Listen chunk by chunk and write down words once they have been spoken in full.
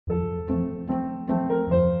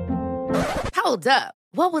Hold up.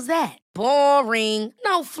 What was that? Boring.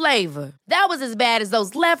 No flavor. That was as bad as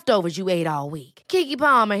those leftovers you ate all week. Keke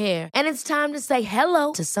Palmer here, and it's time to say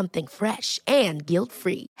hello to something fresh and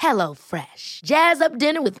guilt-free. Hello Fresh. Jazz up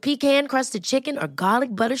dinner with pecan-crusted chicken or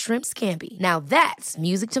garlic butter shrimp scampi. Now that's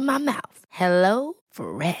music to my mouth. Hello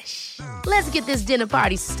Fresh. Let's get this dinner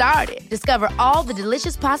party started. Discover all the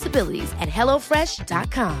delicious possibilities at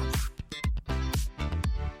hellofresh.com.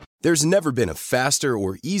 There's never been a faster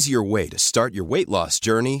or easier way to start your weight loss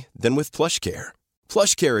journey than with PlushCare.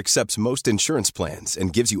 PlushCare accepts most insurance plans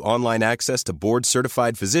and gives you online access to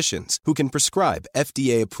board-certified physicians who can prescribe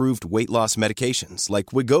FDA-approved weight loss medications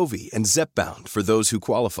like Wegovy and Zepbound for those who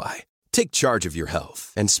qualify. Take charge of your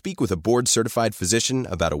health and speak with a board-certified physician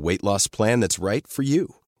about a weight loss plan that's right for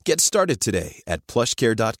you. Get started today at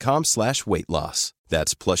plushcare.com/weight loss.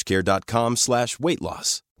 That's plushcare.com/weight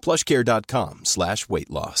loss. plushcare.com/weight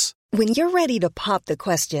loss. When you're ready to pop the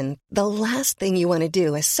question, the last thing you want to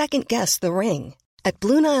do is second-guess the ring. At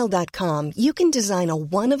BlueNile.com, you can design a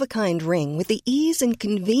one-of-a-kind ring with the ease and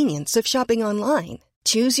convenience of shopping online.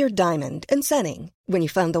 Choose your diamond and setting. When you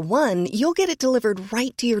find the one, you'll get it delivered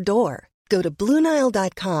right to your door. Go to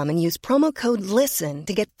BlueNile.com and use promo code LISTEN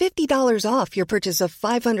to get $50 off your purchase of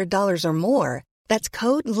 $500 or more. That's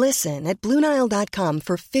code LISTEN at BlueNile.com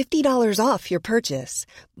for $50 off your purchase.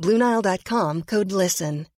 BlueNile.com, code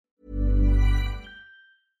LISTEN.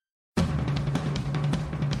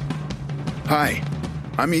 Hi,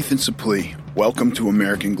 I'm Ethan Suplee. Welcome to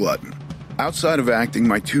American Glutton. Outside of acting,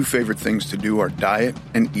 my two favorite things to do are diet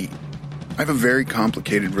and eat. I have a very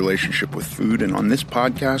complicated relationship with food, and on this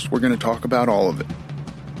podcast, we're going to talk about all of it.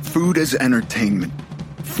 Food as entertainment,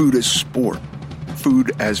 food as sport,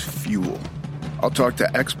 food as fuel. I'll talk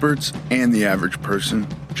to experts and the average person,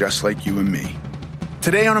 just like you and me.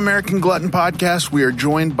 Today on American Glutton Podcast, we are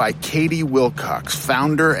joined by Katie Wilcox,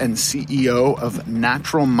 founder and CEO of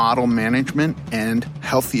Natural Model Management and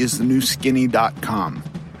HealthyIsTheNewSkinny.com.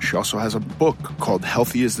 She also has a book called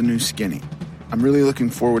Healthy is the New Skinny. I'm really looking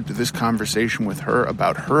forward to this conversation with her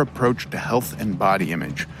about her approach to health and body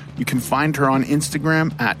image. You can find her on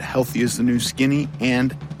Instagram at HealthyIsTheNewSkinny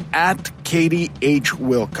and at Katie H.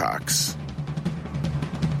 Wilcox.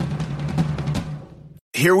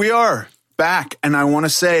 Here we are, back, and I want to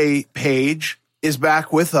say Paige is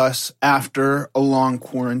back with us after a long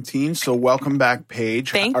quarantine, so welcome back,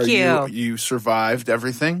 Paige. Thank you. You survived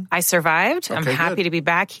everything? I survived. Okay, I'm happy to be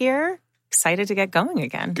back here. Excited to get going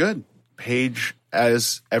again. Good. Paige,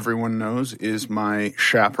 as everyone knows, is my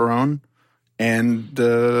chaperone and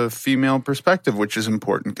female perspective, which is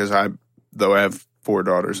important because though I have 4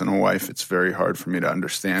 daughters and a wife, it's very hard for me to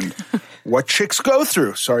understand what chicks go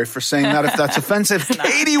through. Sorry for saying that if that's offensive.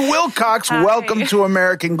 Katie Wilcox, Hi. Welcome to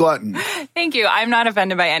American Glutton. Thank you. I'm not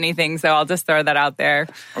offended by anything, so I'll just throw that out there.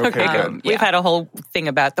 Okay, good. We've had a whole thing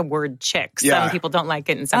about the word chick. Yeah. Some people don't like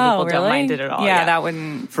it and some people don't mind it at all. Yeah, that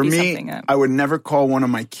wouldn't For be me, something that... I would never call one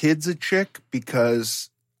of my kids a chick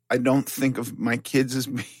because I don't think of my kids as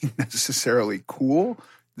being necessarily cool.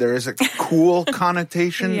 There is a cool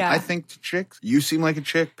connotation, Yeah. I think, to chicks. You seem like a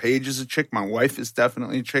chick. Paige is a chick. My wife is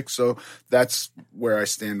definitely a chick. So that's where I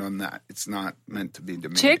stand on that. It's not meant to be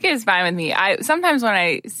demeaning. Chick is fine with me. Sometimes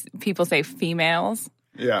when people say females,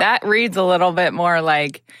 Yeah. that reads a little bit more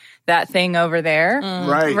like that thing over there,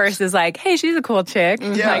 Right. versus like, hey, she's a cool chick.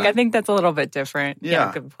 Yeah. Like, I think that's a little bit different.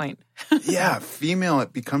 Yeah. Good point. Yeah, female,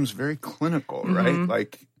 it becomes very clinical, right? Mm-hmm.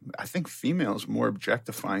 Like, I think female is more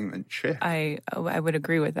objectifying than chick. I would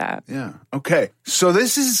agree with that. Yeah. Okay. So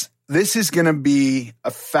this is going to be a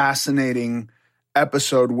fascinating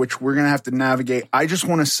episode, which we're going to have to navigate. I just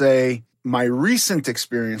want to say my recent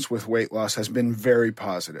experience with weight loss has been very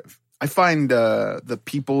positive. I find the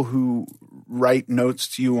people who write notes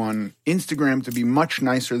to you on Instagram to be much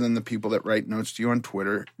nicer than the people that write notes to you on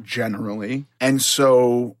Twitter generally. And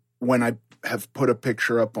so when I have put a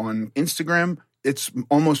picture up on Instagram, it's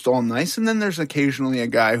almost all nice. And then there's occasionally a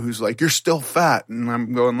guy who's like, you're still fat. And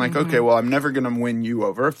I'm going like, okay, well, I'm never going to win you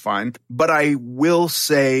over. Fine. But I will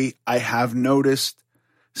say I have noticed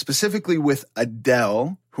specifically with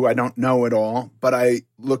Adele, who I don't know at all, but I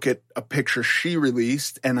look at a picture she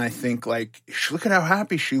released and I think like, look at how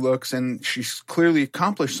happy she looks. And she's clearly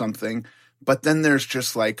accomplished something. But then there's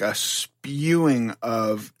just like a spewing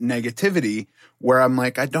of negativity where I'm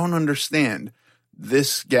like, I don't understand.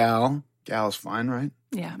 This gal's fine, right?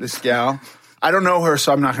 Yeah. This gal, I don't know her,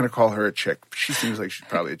 so I'm not going to call her a chick. She seems like she's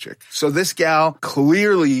probably a chick. So this gal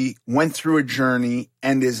clearly went through a journey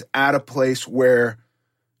and is at a place where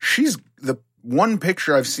she's, the one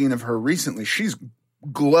picture I've seen of her recently, she's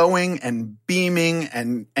glowing and beaming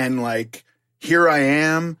and like, here I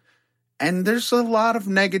am. And there's a lot of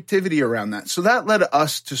negativity around that. So that led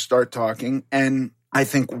us to start talking. And I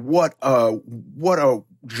think what a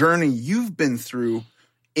journey you've been through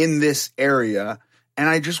in this area. And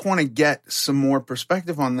I just want to get some more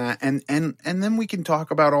perspective on that. And then we can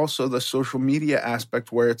talk about also the social media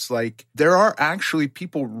aspect where it's like there are actually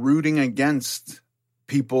people rooting against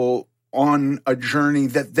people on a journey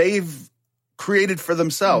that they've created for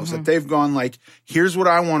themselves, that they've gone like, here's what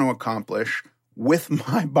I want to accomplish with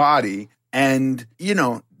my body. And, you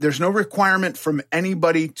know, there's no requirement from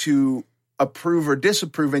anybody to approve or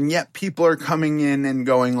disapprove. And yet people are coming in and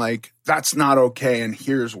going like, that's not okay. And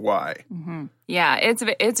here's why. Mm-hmm. Yeah,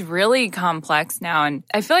 it's really complex now. And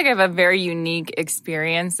I feel like I have a very unique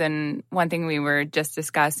experience. And one thing we were just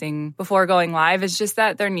discussing before going live is just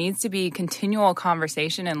that there needs to be continual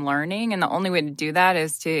conversation and learning. And the only way to do that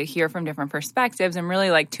is to hear from different perspectives and really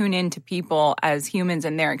like tune into people as humans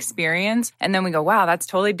and their experience. And then we go, wow, that's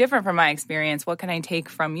totally different from my experience. What can I take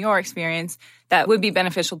from your experience that would be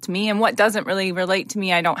beneficial to me? And what doesn't really relate to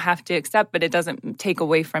me, I don't have to accept, but it doesn't take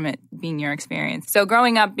away from it being your experience. So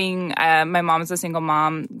growing up being, my mom was a single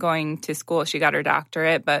mom going to school. She got her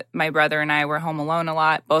doctorate, but my brother and I were home alone a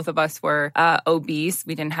lot. Both of us were obese.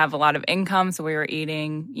 We didn't have a lot of income, so we were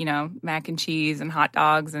eating, you know, mac and cheese and hot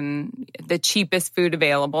dogs and the cheapest food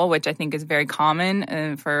available, which I think is very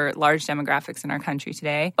common for large demographics in our country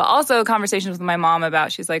today. But also conversations with my mom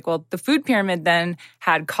about, she's like, well, the food pyramid then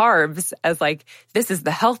had carbs as like, this is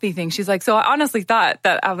the healthy thing. She's like, so I honestly thought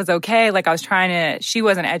that I was okay. Like I was trying to, she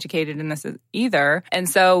wasn't educated in this either. And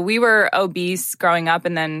so we were obese growing up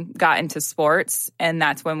and then got into sports. And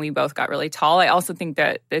that's when we both got really tall. I also think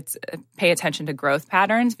that it's pay attention to growth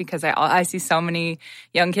patterns because I see so many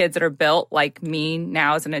young kids that are built like me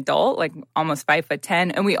now as an adult, like almost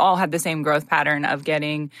 5'10", and we all had the same growth pattern of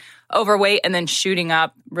getting overweight and then shooting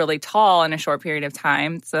up really tall in a short period of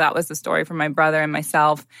time. So that was the story for my brother and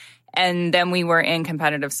myself. And then we were in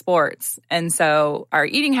competitive sports. And so our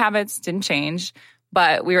eating habits didn't change,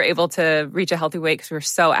 but we were able to reach a healthy weight because we were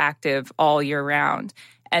so active all year round.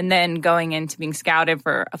 And then going into being scouted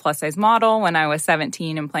for a plus-size model when I was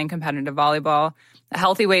 17 and playing competitive volleyball, a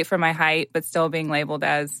healthy weight for my height, but still being labeled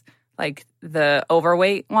as like the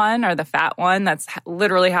overweight one or the fat one. That's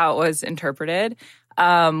literally how it was interpreted,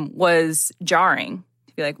 was jarring.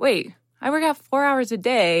 To be like, wait, I work out 4 hours a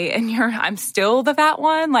day and I'm still the fat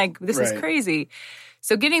one? Like, this is crazy.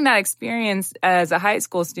 So getting that experience as a high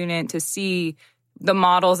school student to see the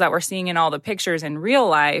models that we're seeing in all the pictures in real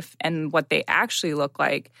life and what they actually look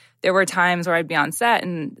like, there were times where I'd be on set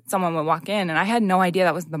and someone would walk in and I had no idea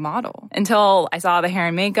that was the model until I saw the hair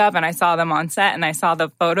and makeup and I saw them on set and I saw the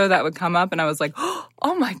photo that would come up and I was like,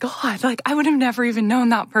 oh my God, like I would have never even known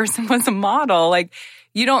that person was a model. Like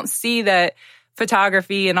you don't see that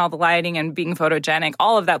photography and all the lighting and being photogenic,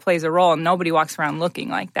 all of that plays a role and nobody walks around looking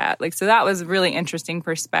like that. Like, so that was a really interesting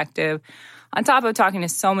perspective. On top of talking to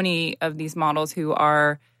so many of these models who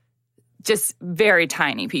are just very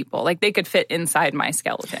tiny people. Like they could fit inside my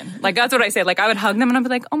skeleton. Like that's what I say. Like I would hug them and I'd be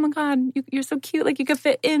like, oh my God, you're so cute. Like you could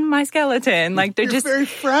fit in my skeleton. Like they're just very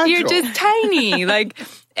fragile. You're just tiny. Like,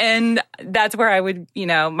 and that's where I would, you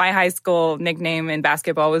know, my high school nickname in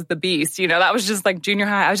basketball was the Beast. You know, that was just like junior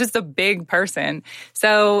high. I was just a big person.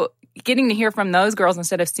 So getting to hear from those girls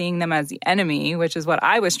instead of seeing them as the enemy, which is what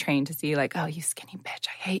I was trained to see, like, oh, you skinny bitch,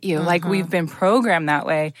 I hate you. Like we've been programmed that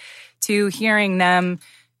way, to hearing them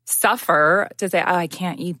suffer to say, oh, I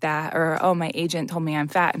can't eat that, or, oh, my agent told me I'm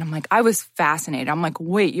fat. And I'm like, I was fascinated. I'm like,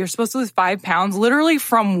 wait, you're supposed to lose 5 pounds? Literally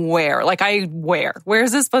from where? Like, where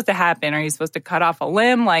is this supposed to happen? Are you supposed to cut off a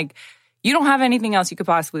limb? Like, you don't have anything else you could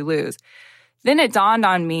possibly lose. Then it dawned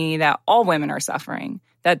on me that all women are suffering,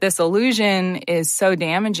 that this illusion is so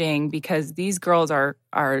damaging because these girls are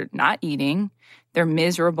not eating. They're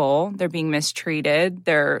miserable. They're being mistreated.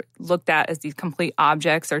 They're looked at as these complete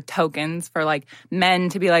objects or tokens for like men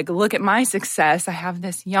to be like, look at my success. I have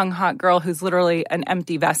this young, hot girl who's literally an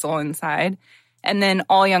empty vessel inside. And then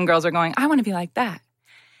all young girls are going, I want to be like that.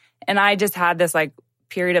 And I just had this like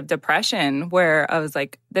period of depression where I was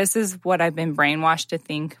like, this is what I've been brainwashed to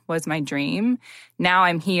think was my dream. Now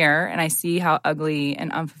I'm here and I see how ugly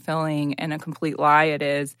and unfulfilling and a complete lie it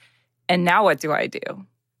is. And now what do I do?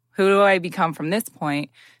 Who do I become from this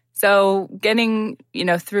point? So getting,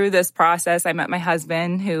 through this process, I met my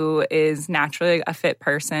husband, who is naturally a fit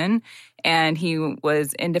person, and he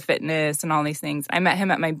was into fitness and all these things. I met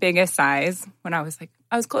him at my biggest size when I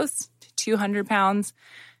was close to 200 pounds.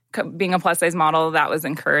 Being a plus-size model, that was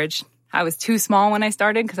encouraged. I was too small when I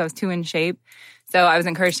started because I was too in shape. So I was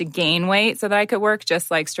encouraged to gain weight so that I could work,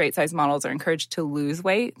 just like straight-size models are encouraged to lose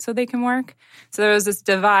weight so they can work. So there was this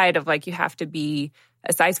divide of like, you have to be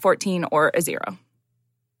a size 14 or a 0.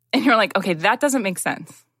 And you're like, okay, that doesn't make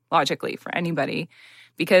sense logically for anybody,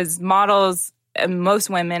 because models and most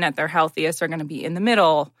women at their healthiest are going to be in the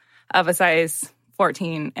middle of a size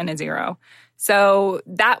 14 and a 0. So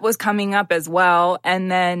that was coming up as well.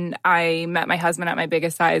 And then I met my husband at my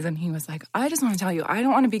biggest size, and he was like, I just want to tell you, I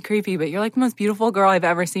don't want to be creepy, but you're like the most beautiful girl I've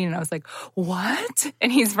ever seen. And I was like, what?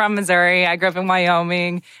 And he's from Missouri. I grew up in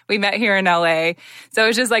Wyoming. We met here in LA. So it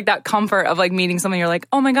was just like that comfort of like meeting someone. You're like,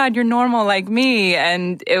 oh my God, you're normal like me.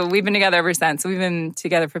 And we've been together ever since. We've been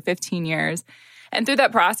together for 15 years. And through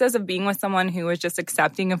that process of being with someone who was just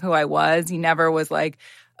accepting of who I was, he never was like,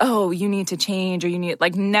 oh, you need to change, or you need,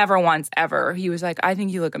 like, never once ever. He was like, I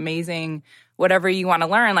think you look amazing. Whatever you want to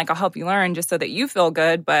learn, like, I'll help you learn just so that you feel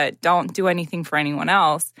good, but don't do anything for anyone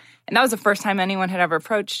else. And that was the first time anyone had ever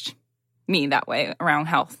approached me that way around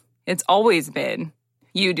health. It's always been,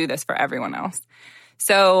 you do this for everyone else.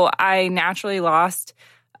 So I naturally lost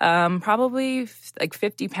probably like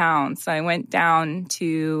 50 pounds. So I went down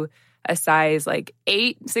to a size like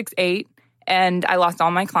 6'8", and I lost all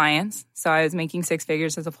my clients. So I was making 6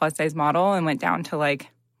 figures as a plus size model and went down to like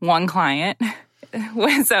 1 client.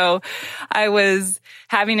 So I was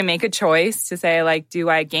having to make a choice to say, like, do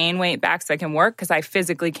I gain weight back so I can work? Because I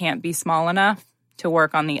physically can't be small enough to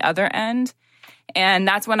work on the other end. And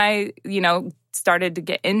that's when I, started to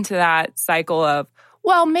get into that cycle of,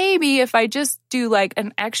 well, maybe if I just do like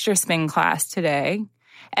an extra spin class today,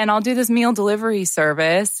 and I'll do this meal delivery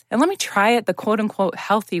service, and let me try it the quote-unquote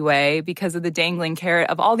healthy way because of the dangling carrot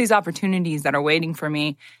of all these opportunities that are waiting for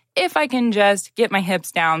me if I can just get my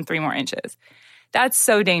hips down 3 more inches. That's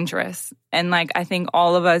so dangerous. And like, I think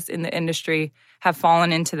all of us in the industry have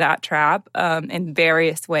fallen into that trap in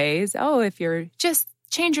various ways. Oh, if you're just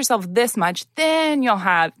change yourself this much, then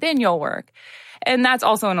you'll work. And that's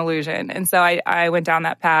also an illusion. And so I went down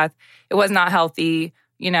that path. It was not healthy.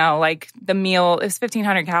 Like the meal is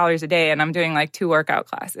 1,500 calories a day, and I'm doing like 2 workout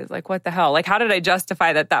classes. Like, what the hell? Like, how did I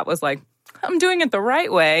justify that was like, I'm doing it the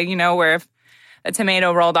right way, where if a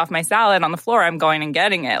tomato rolled off my salad on the floor, I'm going and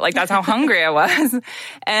getting it. Like, that's how hungry I was.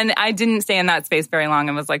 And I didn't stay in that space very long.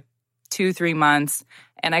 It was like 2-3 months.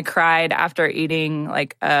 And I cried after eating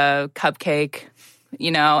like a cupcake,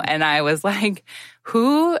 and I was like,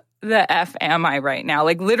 who the F am I right now?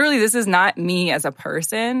 Like, literally, this is not me as a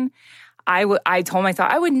person. I told myself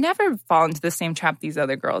I would never fall into the same trap these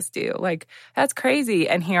other girls do. Like, that's crazy.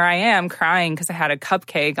 And here I am crying because I had a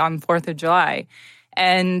cupcake on 4th of July.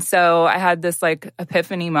 And so I had this like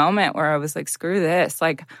epiphany moment where I was like, screw this.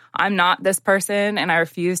 Like, I'm not this person, and I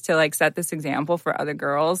refuse to like set this example for other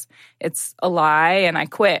girls. It's a lie. And I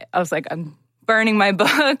quit. I was like, I'm burning my book.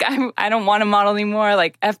 I don't want to model anymore.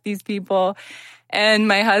 Like, F these people. And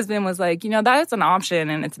my husband was like, that's an option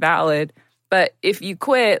and it's valid. But if you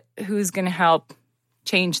quit, who's going to help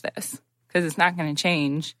change this? Because it's not going to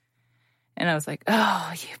change. And I was like,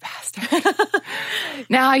 oh, you bastard.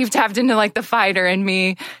 Now you've tapped into like the fighter in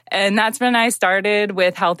me. And that's when I started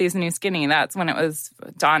with Healthy is the New Skinny. That's when it was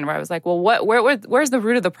dawned where I was like, well, where's the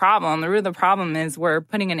root of the problem? The root of the problem is we're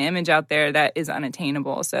putting an image out there that is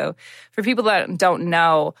unattainable. So for people that don't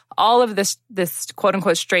know, all of this quote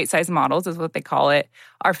unquote straight size models is what they call it,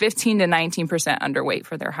 are 15 to 19% underweight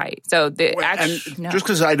for their height. So just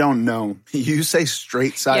because I don't know, you say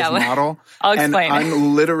straight size model. I'll explain. And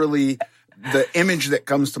I'm literally, the image that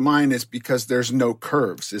comes to mind is because there's no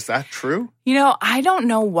curves. Is that true? I don't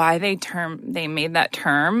know why they made that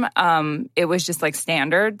term. It was just like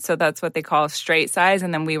standard. So that's what they call straight size.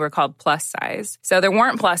 And then we were called plus size. So there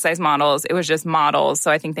weren't plus size models. It was just models.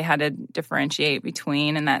 So I think they had to differentiate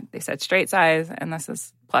between, and that they said straight size and this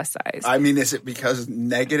is plus size. I mean, is it because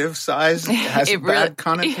negative size has a bad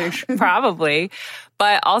connotation? Probably.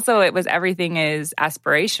 But also everything is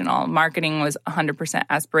aspirational. Marketing was 100%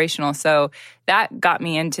 aspirational. So that got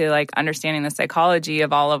me into like understanding the psychology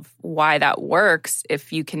of all of why that works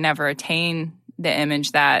if you can never attain the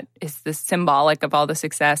image that is the symbolic of all the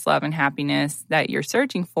success, love, and happiness that you're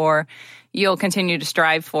searching for. You'll continue to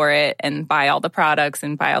strive for it and buy all the products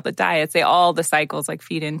and buy all the diets. All the cycles like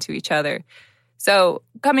feed into each other. So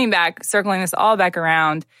coming back, circling this all back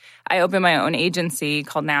around, I opened my own agency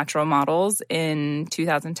called Natural Models in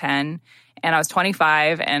 2010. And I was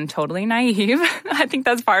 25 and totally naive. I think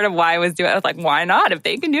that's part of why I was doing it. I was like, why not? If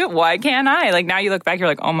they can do it, why can't I? Like, now you look back, you're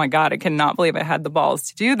like, oh my God, I cannot believe I had the balls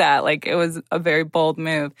to do that. Like, it was a very bold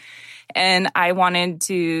move. And I wanted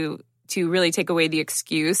to really take away the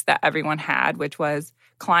excuse that everyone had, which was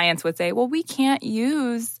clients would say, well, we can't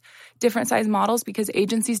use different size models because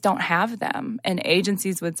agencies don't have them. And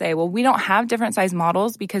agencies would say, well, we don't have different size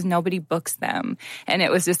models because nobody books them. And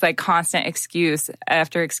it was just like constant excuse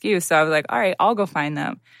after excuse. So I was like, all right, I'll go find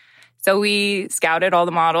them. So we scouted all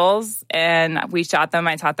the models and we shot them.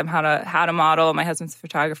 I taught them how to model. My husband's a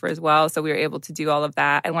photographer as well. So we were able to do all of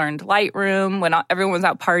that. I learned Lightroom when everyone was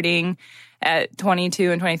out partying. At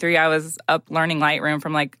 22 and 23, I was up learning Lightroom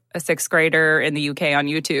from like a 6th grader in the UK on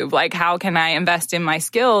YouTube. Like, how can I invest in my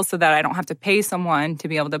skills so that I don't have to pay someone to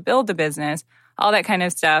be able to build the business? All that kind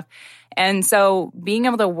of stuff. And so being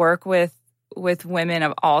able to work with women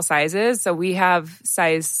of all sizes. So we have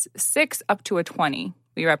size 6 up to a 20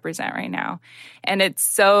 we represent right now. And it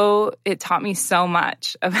taught me so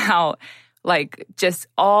much about like just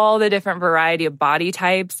all the different variety of body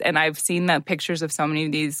types. And I've seen the pictures of so many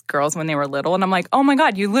of these girls when they were little. And I'm like, oh my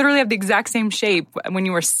God, you literally have the exact same shape when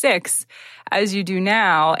you were 6 as you do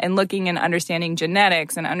now. And looking and understanding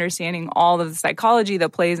genetics and understanding all of the psychology that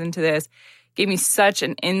plays into this gave me such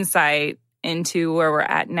an insight into where we're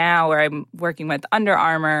at now, where I'm working with Under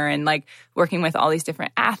Armour and like working with all these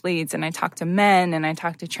different athletes. And I talk to men and I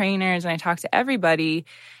talk to trainers and I talk to everybody.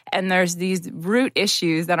 And there's these root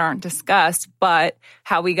issues that aren't discussed. But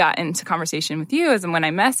how we got into conversation with you is when I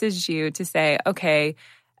messaged you to say, okay,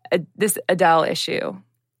 this Adele issue.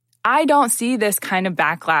 I don't see this kind of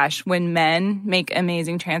backlash when men make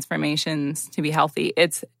amazing transformations to be healthy.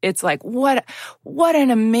 It's like, what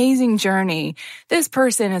an amazing journey. This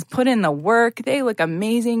person has put in the work. They look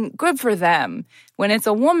amazing. Good for them. When it's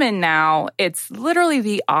a woman now, it's literally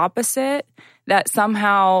the opposite, that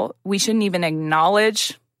somehow we shouldn't even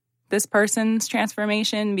acknowledge this person's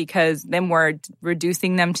transformation because then we're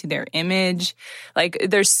reducing them to their image. Like,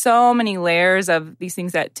 there's so many layers of these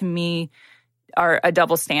things that to me are a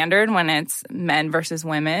double standard when it's men versus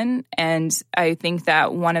women. And I think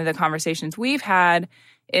that one of the conversations we've had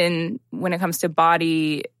when it comes to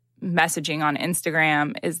body messaging on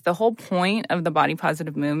Instagram is the whole point of the body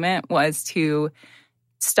positive movement was to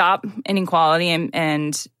stop inequality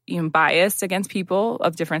and bias against people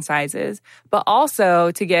of different sizes, but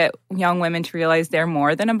also to get young women to realize they're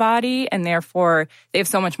more than a body and therefore they have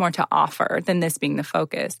so much more to offer than this being the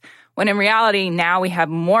focus. When in reality, now we have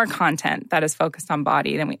more content that is focused on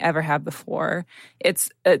body than we ever have before.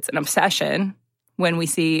 It's an obsession when we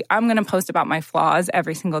see, I'm going to post about my flaws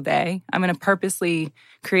every single day. I'm going to purposely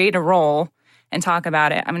create a role and talk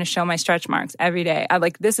about it. I'm going to show my stretch marks every day.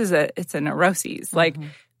 It's a neuroses. Like,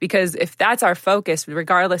 because if that's our focus,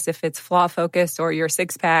 regardless if it's flaw focused or your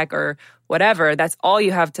 6-pack or whatever, that's all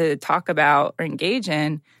you have to talk about or engage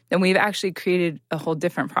in, then we've actually created a whole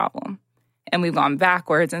different problem. And we've gone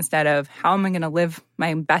backwards instead of how am I going to live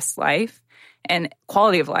my best life and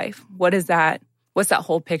quality of life? What's that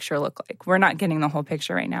whole picture look like? We're not getting the whole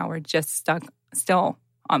picture right now. We're just stuck still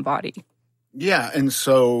on body. Yeah, and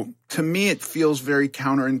so to me it feels very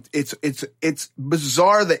counter. It's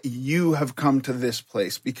bizarre that you have come to this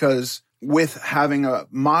place because with having a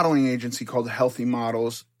modeling agency called Healthy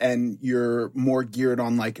Models and you're more geared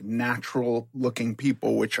on like natural looking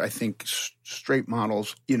people, which I think straight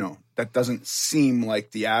models, that doesn't seem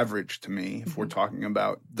like the average to me. If we're talking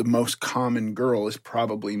about the most common girl is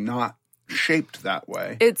probably not shaped that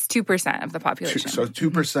way. It's 2% of the population. So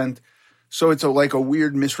 2%. So it's like a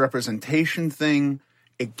weird misrepresentation thing.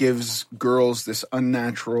 It gives girls this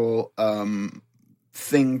unnatural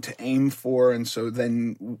thing to aim for, and so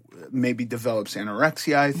then maybe develops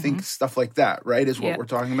anorexia, I think, stuff like that, right, is what we're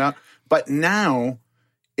talking about. But now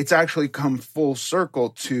it's actually come full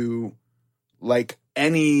circle to, like,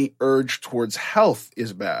 any urge towards health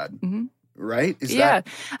is bad, right?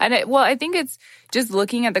 I think it's just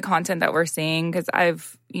looking at the content that we're seeing, because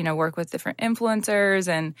I've, worked with different influencers,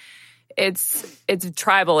 and it's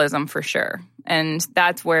tribalism for sure. And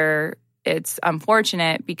that's where it's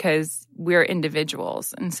unfortunate because we're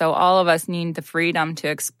individuals. And so all of us need the freedom to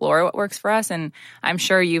explore what works for us. And I'm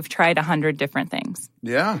sure you've tried 100 different things.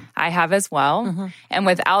 Yeah. I have as well. And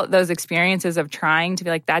without those experiences of trying to be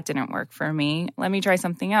like, that didn't work for me. Let me try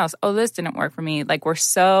something else. Oh, this didn't work for me. Like, we're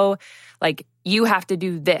so like, you have to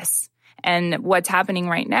do this. And what's happening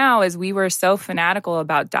right now is we were so fanatical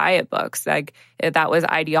about diet books. Like, that was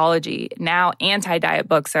ideology. Now anti-diet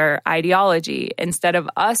books are ideology. Instead of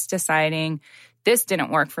us deciding, this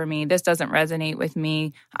didn't work for me, this doesn't resonate with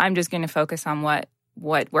me, I'm just going to focus on what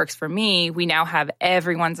works for me. We now have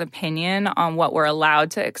everyone's opinion on what we're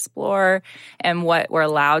allowed to explore and what we're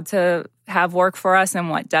allowed to have work for us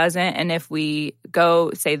and what doesn't. And if we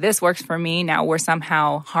go say, this works for me, now we're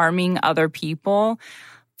somehow harming other people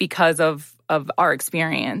because of our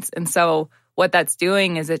experience. And so what that's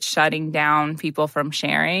doing is it's shutting down people from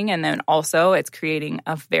sharing. And then also it's creating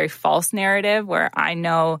a very false narrative where I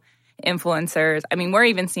know influencers, I mean, we're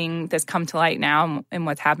even seeing this come to light now in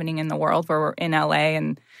what's happening in the world, where we're in LA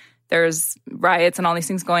and there's riots and all these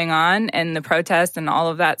things going on and the protests and all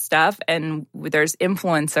of that stuff. And there's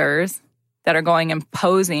influencers that are going and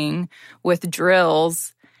posing with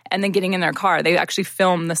drills and then getting in their car. They actually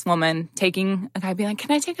filmed this woman taking a guy being like,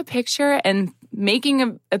 can I take a picture? And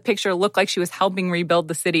making a picture look like she was helping rebuild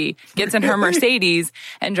the city, gets in her Mercedes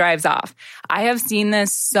and drives off. I have seen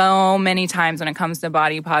this so many times when it comes to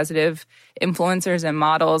body positive influencers and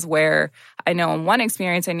models, where I know in one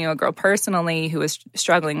experience, I knew a girl personally who was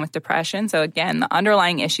struggling with depression. So again, the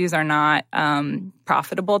underlying issues are not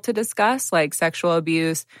profitable to discuss, like sexual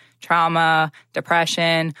abuse, trauma,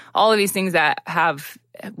 depression, all of these things that have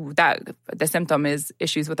that the symptom is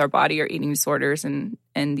issues with our body or eating disorders and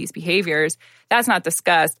these behaviors. That's not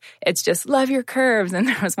discussed. It's just love your curves. And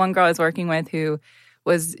there was one girl I was working with who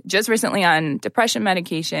was just recently on depression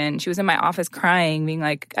medication. She was in my office crying, being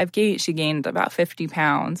like, she gained about 50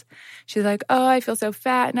 pounds. She's like, oh, I feel so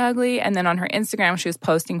fat and ugly. And then on her Instagram, she was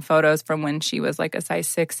posting photos from when she was like a size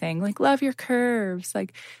 6, saying like, love your curves,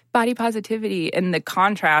 like body positivity. And the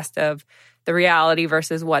contrast of the reality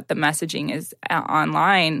versus what the messaging is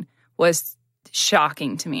online was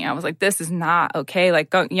shocking to me. I was like, this is not okay.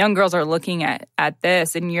 Like young girls are looking at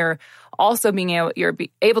this, and you're also you're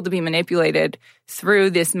able to be manipulated through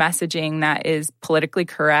this messaging that is politically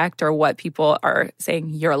correct, or what people are saying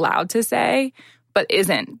you're allowed to say, but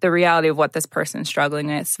isn't the reality of what this person's struggling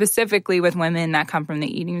with, specifically with women that come from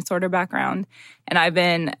the eating disorder background. And I've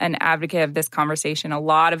been an advocate of this conversation. A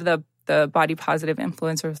lot of the body positive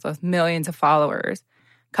influencers with millions of followers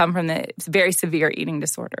come from the very severe eating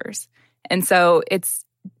disorders. And so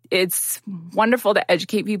it's wonderful to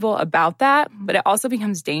educate people about that, but it also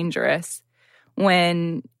becomes dangerous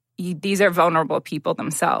when these are vulnerable people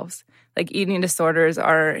themselves. Like eating disorders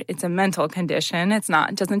it's a mental condition. It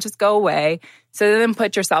doesn't just go away. So then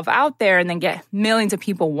put yourself out there and then get millions of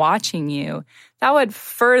people watching you. That would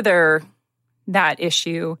further that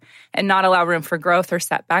issue and not allow room for growth or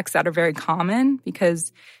setbacks that are very common.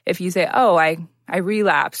 Because if you say, oh, I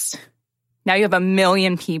relapsed, now you have 1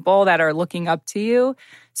 million people that are looking up to you.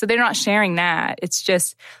 So they're not sharing that. It's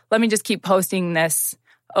just, let me just keep posting this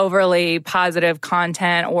overly positive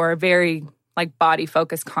content or very like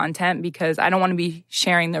body-focused content because I don't want to be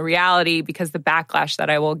sharing the reality because the backlash that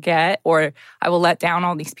I will get, or I will let down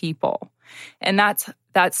all these people. And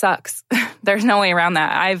that sucks. There's no way around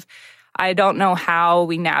that. I don't know how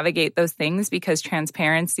we navigate those things because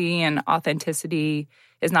transparency and authenticity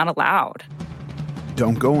is not allowed.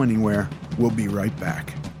 Don't go anywhere. We'll be right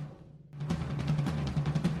back.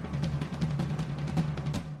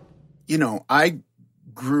 You know, I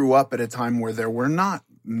grew up at a time where there were not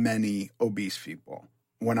many obese people.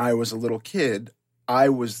 When I was a little kid, I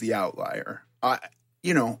was the outlier. I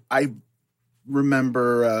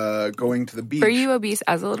remember going to the beach. Were you obese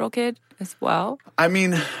as a little kid as well? I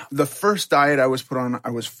mean, the first diet I was put on,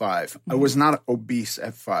 I was 5. I was not obese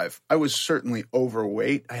at 5. I was certainly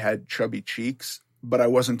overweight. I had chubby cheeks, but I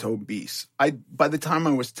wasn't obese. By the time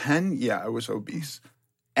I was 10, I was obese.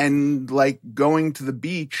 And like going to the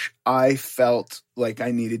beach, I felt like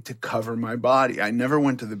I needed to cover my body. I never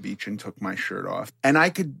went to the beach and took my shirt off. And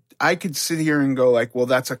I could sit here and go like, well,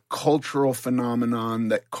 that's a cultural phenomenon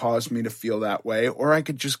that caused me to feel that way. Or I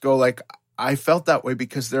could just go like, I felt that way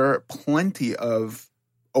because there are plenty of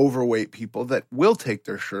overweight people that will take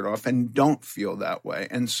their shirt off and don't feel that way.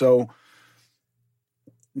 And so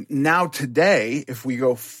now today, if we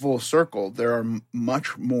go full circle, there are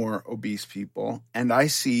much more obese people. And I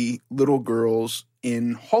see little girls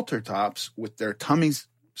in halter tops with their tummies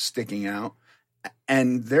sticking out.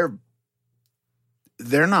 And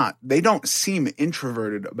they don't seem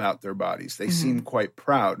introverted about their bodies. They seem quite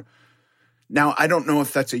proud. Now, I don't know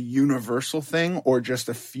if that's a universal thing or just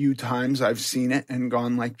a few times I've seen it and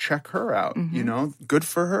gone like, check her out, good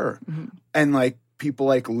for her. And like people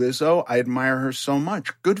like Lizzo, I admire her so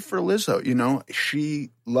much. Good for Lizzo, she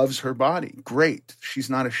loves her body. Great. She's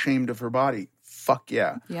not ashamed of her body. Fuck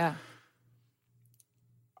yeah. Yeah.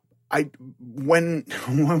 When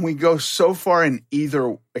we go so far in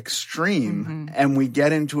either extreme and we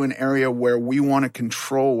get into an area where we want to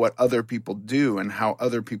control what other people do and how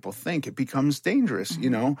other people think, it becomes dangerous.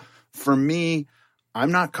 For me,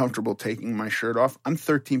 I'm not comfortable taking my shirt off. I'm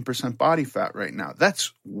 13% body fat right now.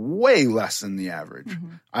 That's way less than the average.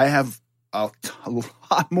 I have a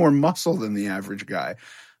lot more muscle than the average guy.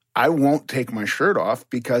 I won't take my shirt off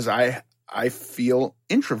because I feel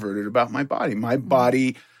introverted about my body. My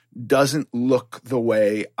body doesn't look the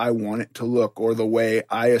way I want it to look or the way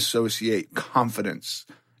I associate confidence.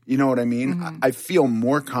 You know what I mean? Mm-hmm. I feel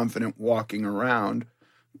more confident walking around,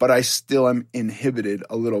 but I still am inhibited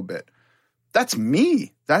a little bit. That's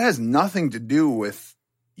me. That has nothing to do with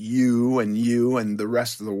you and the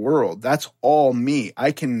rest of the world. That's all me.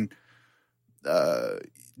 I can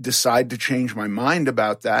decide to change my mind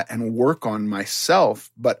about that and work on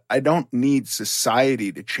myself, but I don't need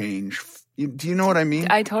society to change. Do you know what I mean?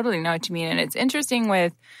 I totally know what you mean. And it's interesting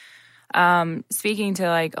with speaking to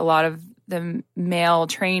like a lot of the male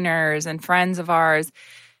trainers and friends of ours,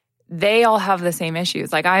 they all have the same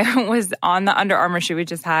issues. Like I was on the Under Armour shoot. We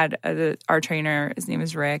just had our trainer, his name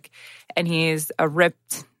is Rick, and he's a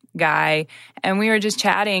ripped guy. And we were just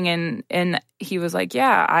chatting and he was like,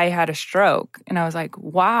 yeah, I had a stroke. And I was like,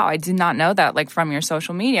 wow, I did not know that. Like from your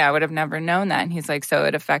social media, I would have never known that. And he's like, so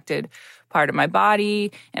it affected part of my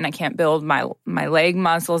body and I can't build my leg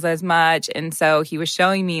muscles as much. And so he was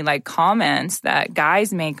showing me like comments that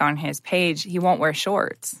guys make on his page. He won't wear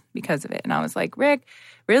shorts because of it. And I was like, Rick,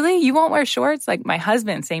 really? You won't wear shorts? Like my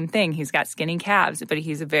husband, same thing. He's got skinny calves, but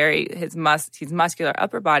he's he's muscular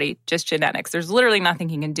upper body, just genetics. There's literally nothing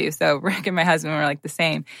he can do. So Rick and my husband were like the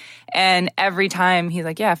same. And every time he's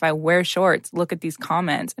like, yeah, if I wear shorts, look at these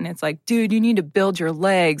comments. And it's like, dude, you need to build your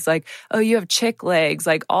legs. Like, oh, you have chick legs,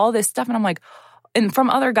 like all this stuff. And I'm like, and from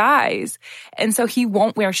other guys. And so he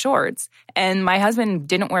won't wear shorts. And my husband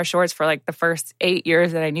didn't wear shorts for like the first 8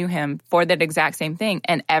 years that I knew him for that exact same thing.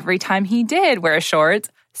 And every time he did wear shorts,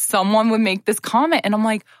 someone would make this comment. And I'm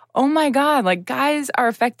like, oh my God, like guys are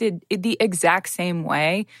affected the exact same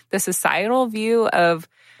way. The societal view of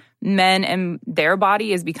men and their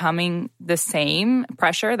body is becoming the same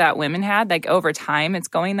pressure that women had. Like over time, it's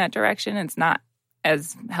going that direction. It's not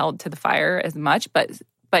as held to the fire as much, but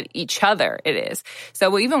each other it is.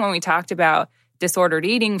 So even when we talked about disordered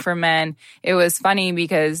eating for men, it was funny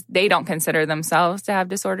because they don't consider themselves to have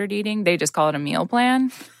disordered eating. They just call it a meal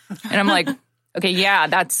plan. And I'm like, okay, yeah,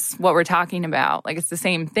 that's what we're talking about. Like it's the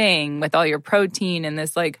same thing with all your protein and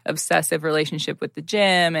this like obsessive relationship with the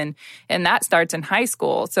gym. And that starts in high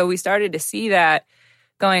school. So we started to see that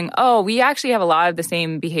going, oh, we actually have a lot of the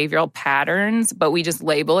same behavioral patterns, but we just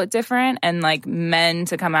label it different. And like men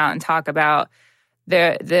to come out and talk about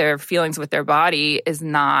their feelings with their body is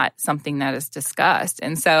not something that is discussed.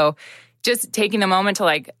 And so just taking a moment to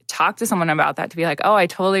like talk to someone about that, to be like, oh, I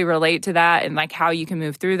totally relate to that and like how you can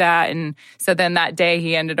move through that. And so then that day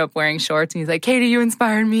he ended up wearing shorts and he's like, Katie, you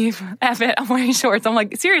inspired me. F it, I'm wearing shorts. I'm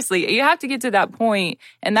like, seriously, you have to get to that point.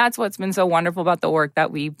 And that's what's been so wonderful about the work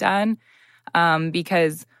that we've done,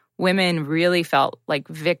 because women really felt like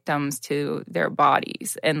victims to their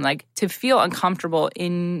bodies. And like to feel uncomfortable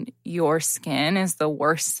in your skin is the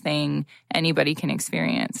worst thing anybody can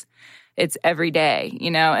experience. It's every day,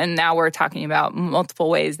 you know, and now we're talking about multiple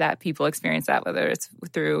ways that people experience that, whether it's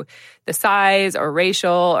through the size or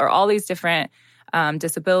racial or all these different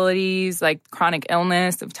disabilities, like chronic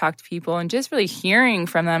illness. I've talked to people and just really hearing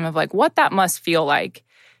from them of like what that must feel like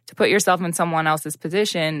to put yourself in someone else's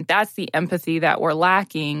position. That's the empathy that we're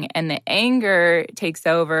lacking. And the anger takes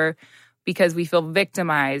over because we feel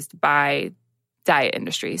victimized by diet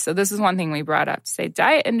industry. So this is one thing we brought up to say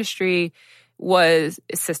diet industry was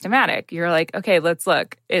systematic. You're like, okay, let's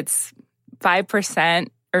look. It's 5%,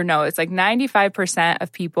 or no, it's like 95%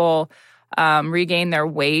 of people regain their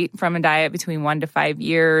weight from a diet between 1 to 5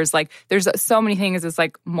 years. Like there's so many things. It's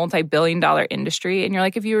like multi-billion-dollar industry. And you're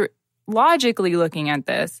like, if you're logically looking at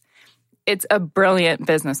this, it's a brilliant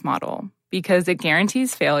business model because it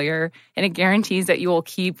guarantees failure and it guarantees that you will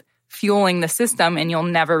keep fueling the system and you'll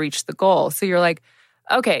never reach the goal. So you're like,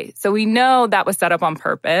 okay, so we know that was set up on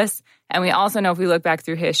purpose. And we also know if we look back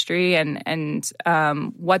through history and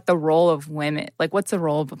what the role of women, like what's the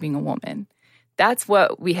role of being a woman? That's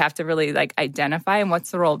what we have to really like identify. And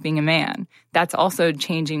what's the role of being a man? That's also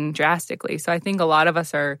changing drastically. So I think a lot of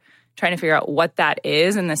us are trying to figure out what that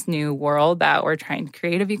is in this new world that we're trying to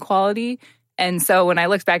create of equality. And so when I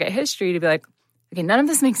looked back at history to be like, okay, none of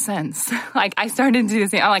this makes sense. Like I started to do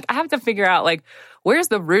this thing. I'm like, I have to figure out like, where's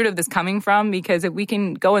the root of this coming from? Because if we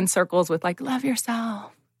can go in circles with like, love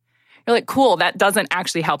yourself, you're like, cool, that doesn't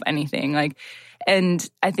actually help anything. Like, and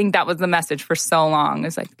I think that was the message for so long.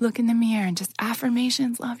 It's like, look in the mirror and just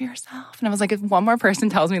affirmations, love yourself. And I was like, if one more person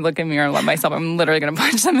tells me look in the mirror and love myself, I'm literally going to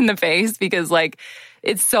punch them in the face because like,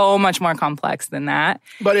 it's so much more complex than that.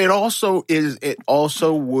 But it also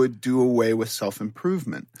would do away with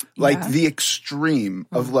self-improvement. Like the extreme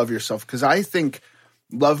of love yourself. Because I think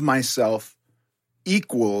love myself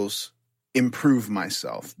equals improve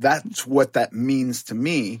myself. That's what that means to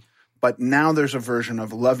me. But now there's a version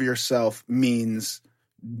of love yourself means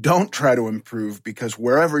don't try to improve, because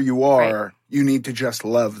wherever you are, you need to just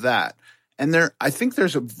love that. And I think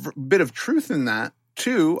there's a bit of truth in that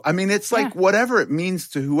too. I mean, it's like whatever it means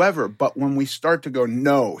to whoever, but when we start to go,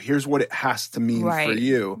 no, here's what it has to mean for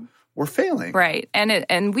you, we're failing. Right.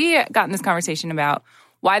 And we got in this conversation about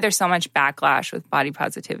why there's so much backlash with body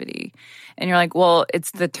positivity. And you're like, well,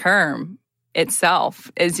 it's the term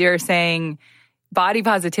itself. Is you're saying body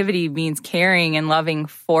positivity means caring and loving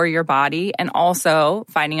for your body, and also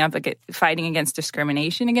fighting against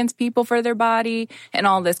discrimination against people for their body and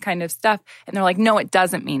all this kind of stuff. And they're like, no, it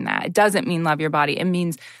doesn't mean that. It doesn't mean love your body. It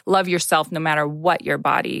means love yourself no matter what your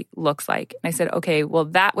body looks like. And I said, okay, well,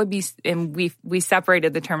 that would be, and we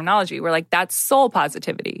separated the terminology. We're like, that's soul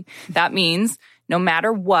positivity. That means no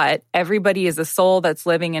matter what, everybody is a soul that's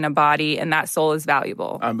living in a body, and that soul is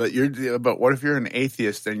valuable. But what if you're an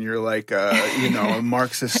atheist and you're like, a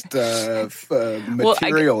Marxist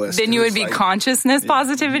materialist? Then you would be consciousness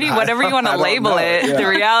positivity, whatever you want to label it. Yeah. The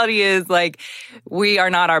reality is, like, we are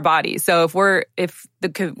not our body. So if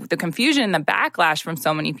the confusion and the backlash from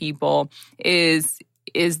so many people is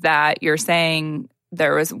that you're saying.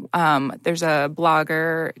 There's a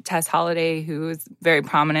blogger, Tess Holliday, who is very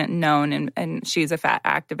prominent and known, and she's a fat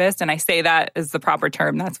activist. And I say that is the proper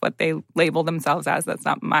term. That's what they label themselves as. That's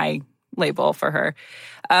not my label for her.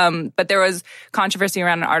 But there was controversy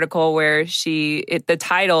around an article where the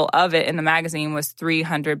title of it in the magazine was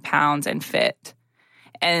 300 pounds and fit.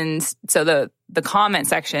 And so the comment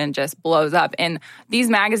section just blows up. And these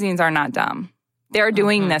magazines are not dumb. They're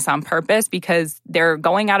doing this on purpose because they're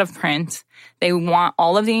going out of print. They want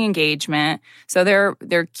all of the engagement. So they're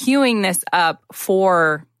queuing this up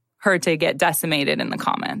for her to get decimated in the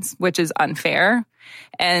comments, which is unfair.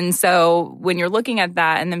 And so when you're looking at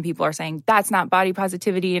that, and then people are saying that's not body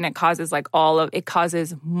positivity, and it causes it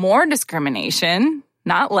causes more discrimination,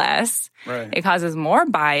 not less. Right. It causes more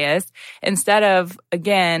bias. Instead of,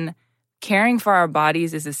 again, caring for our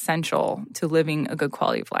bodies is essential to living a good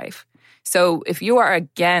quality of life. So if you are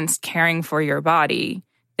against caring for your body,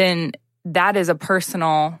 then that is a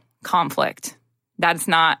personal conflict. That's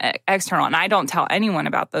not external. And I don't tell anyone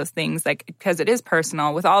about those things, because it is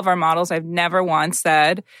personal. With all of our models, I've never once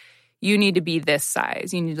said, you need to be this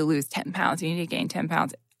size. You need to lose 10 pounds. You need to gain 10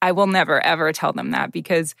 pounds. I will never, ever tell them that,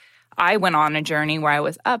 because I went on a journey where I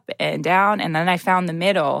was up and down, and then I found the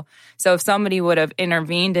middle. So if somebody would have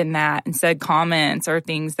intervened in that and said comments or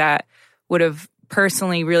things that would have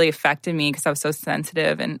personally really affected me because I was so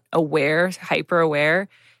sensitive and aware, hyper aware,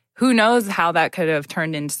 who knows how that could have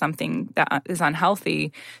turned into something that is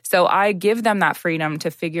unhealthy. So I give them that freedom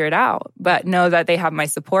to figure it out, but know that they have my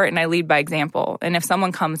support, and I lead by example. And if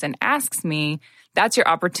someone comes and asks me, that's your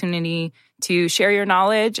opportunity to share your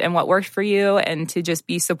knowledge and what worked for you, and to just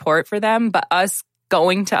be support for them. But us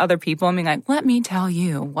going to other people and being like, let me tell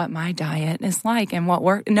you what my diet is like and what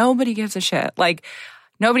worked. Nobody gives a shit. Like,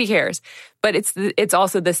 nobody cares. But it's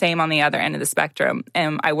also the same on the other end of the spectrum.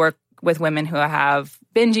 And I work with women who have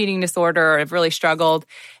binge eating disorder or have really struggled.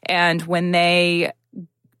 And when they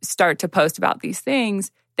start to post about these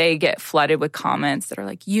things, they get flooded with comments that are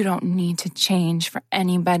like, you don't need to change for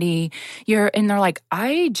anybody. And they're like,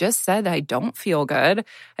 I just said I don't feel good.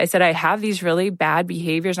 I said I have these really bad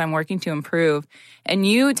behaviors I'm working to improve. And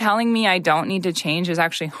you telling me I don't need to change is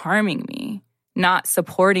actually harming me, not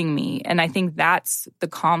supporting me. And I think that's the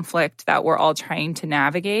conflict that we're all trying to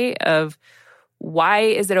navigate of, why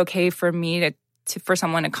is it okay for me for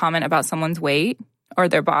someone to comment about someone's weight or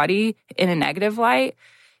their body in a negative light?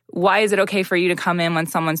 Why is it okay for you to come in when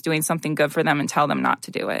someone's doing something good for them and tell them not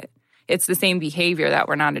to do it? It's the same behavior that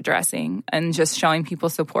we're not addressing, and just showing people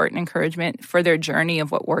support and encouragement for their journey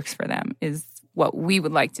of what works for them is what we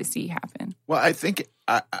would like to see happen. Well, I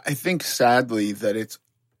think sadly that it's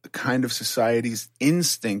kind of society's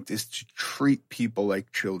instinct is to treat people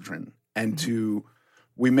like children, and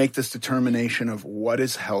we make this determination of what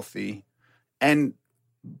is healthy. And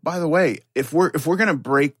by the way, if we're going to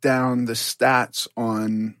break down the stats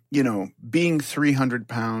on, being 300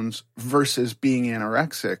 pounds versus being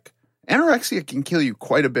anorexic, anorexia can kill you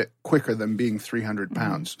quite a bit quicker than being 300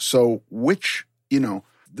 pounds. So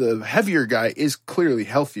the heavier guy is clearly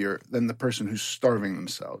healthier than the person who's starving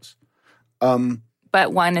themselves.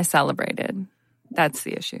 But one is celebrated. That's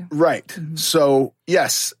the issue. Right. Mm-hmm. So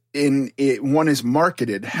yes, one is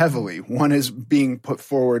marketed heavily. One is being put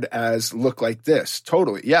forward as look like this.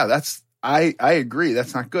 Totally. Yeah, I agree.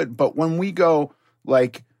 That's not good. But when we go,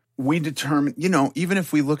 we determine, even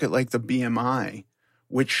if we look at the BMI,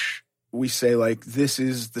 which we say this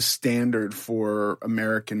is the standard for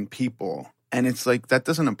American people, And it's like, that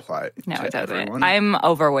doesn't apply No, to it doesn't. everyone. I'm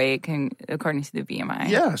overweight according to the BMI.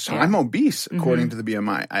 Yeah, so I'm obese according to the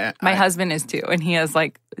BMI. My husband is too, and he has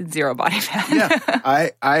like 0 body fat. Yeah,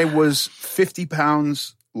 I was 50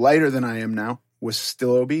 pounds lighter than I am now, was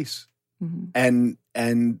still obese. And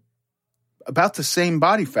about the same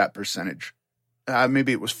body fat percentage.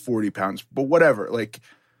 Maybe it was 40 pounds, but whatever. Like,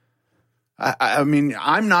 I mean,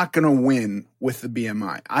 I'm not going to win with the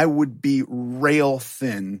BMI. I would be rail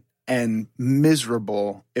thin and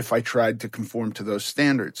miserable if I tried to conform to those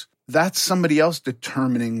standards. That's somebody else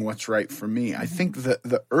determining what's right for me. I think that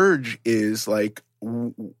the urge is like,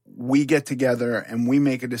 we get together and we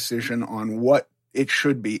make a decision on what it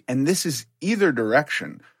should be. And this is either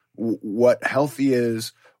direction, what healthy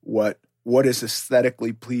is, what is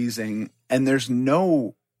aesthetically pleasing. And there's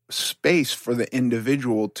no space for the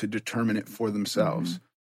individual to determine it for themselves.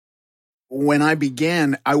 When I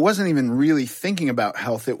began, I wasn't even really thinking about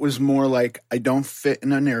health. It was more like, I don't fit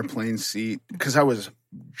in an airplane seat because I was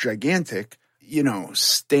gigantic. You know,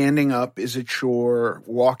 standing up is a chore,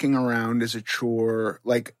 walking around is a chore,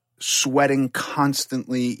 like sweating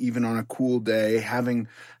constantly, even on a cool day, having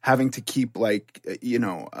to keep like, you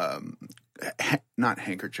know, not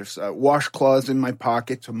handkerchiefs, washcloths in my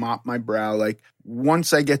pocket to mop my brow. Like,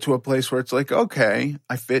 once I get to a place where it's like, okay,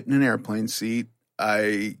 I fit in an airplane seat,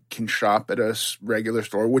 I can shop at a regular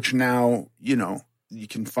store, which now, you know, you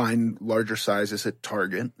can find larger sizes at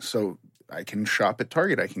Target. So I can shop at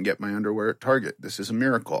Target. I can get my underwear at Target. This is a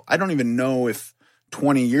miracle. I don't even know if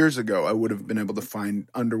 20 years ago I would have been able to find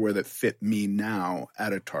underwear that fit me now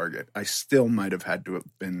at a Target. I still might have had to have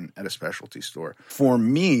been at a specialty store. For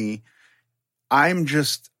me, I'm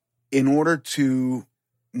just, in order to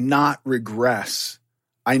not regress,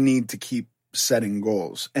 I need to keep setting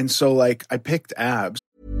goals. And so, like, I picked abs.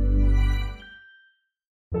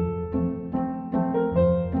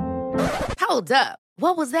 Hold up.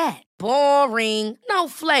 What was that? Boring. No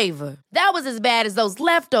flavor. That was as bad as those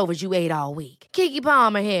leftovers you ate all week. Keke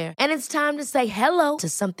Palmer here. And it's time to say hello to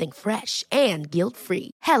something fresh and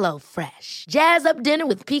guilt-free. Hello Fresh. Jazz up dinner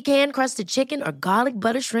with pecan-crusted chicken or garlic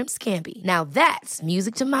butter shrimp scampi. Now that's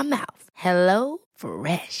music to my mouth. Hello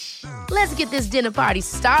Fresh. Let's get this dinner party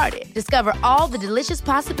started. Discover all the delicious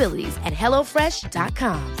possibilities at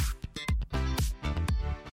HelloFresh.com.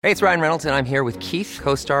 Hey, it's Ryan Reynolds, and I'm here with Keith,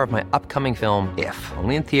 co-star of my upcoming film, If,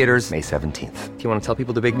 only in theaters May 17th. Do you want to tell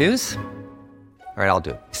people the big news? All right, I'll do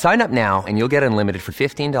it. Sign up now and you'll get unlimited for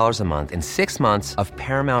 $15 a month and 6 months of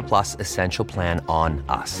Paramount Plus Essential Plan on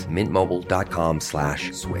us.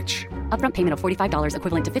 MintMobile.com/switch. Upfront payment of $45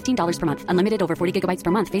 equivalent to $15 per month. Unlimited over 40 gigabytes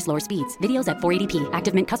per month. Face lower speeds. Videos at 480p.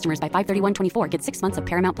 Active Mint customers by 531.24 get 6 months of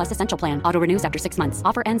Paramount Plus Essential Plan. Auto renews after 6 months.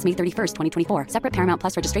 Offer ends May 31st, 2024. Separate Paramount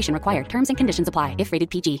Plus registration required. Terms and conditions apply if rated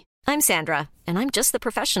PG. I'm Sandra, and I'm just the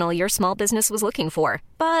professional your small business was looking for.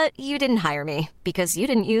 But you didn't hire me because you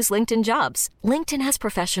didn't use LinkedIn Jobs. LinkedIn has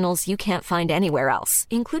professionals you can't find anywhere else,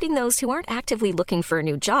 including those who aren't actively looking for a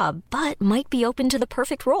new job, but might be open to the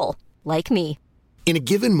perfect role, like me. In a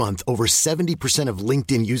given month, over 70% of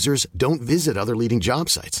LinkedIn users don't visit other leading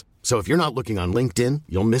job sites. So if you're not looking on LinkedIn,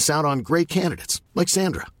 you'll miss out on great candidates like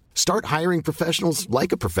Sandra. Start hiring professionals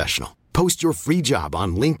like a professional. Post your free job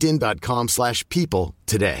on linkedin.com/people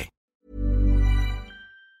today.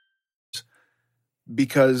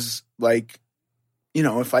 Because, like, you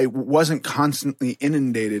know, if I wasn't constantly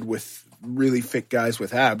inundated with really fit guys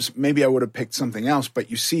with abs, maybe I would have picked something else.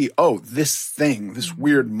 But you see, oh, this thing, this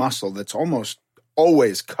weird muscle that's almost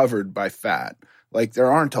always covered by fat. Like,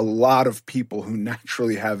 there aren't a lot of people who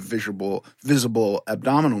naturally have visible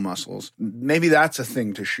abdominal muscles. Maybe that's a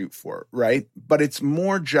thing to shoot for, right? But it's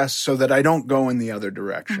more just so that I don't go in the other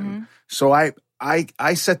direction. So I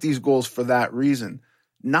set these goals for that reason,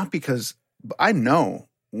 not because I know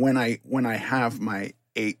when I have my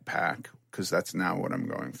 8-pack, because that's now what I'm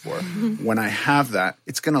going for. When I have that,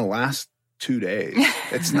 it's going to last 2 days.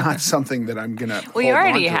 It's not something that I'm going to hold We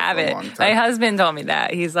already on to have for a it. long time. My husband told me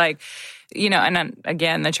that. He's like, you know, and then,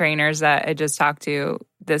 again, the trainers that I just talked to,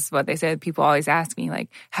 this is what they said. People always ask me, like,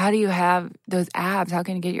 how do you have those abs? How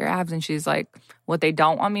can you get your abs? And she's like, what they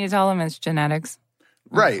don't want me to tell them is genetics.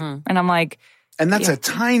 Right. And I'm like, and that's a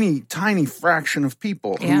tiny, tiny fraction of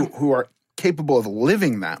people who are capable of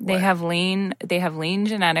living that way. They have lean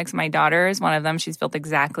genetics. My daughter is one of them. She's built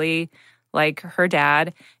exactly like her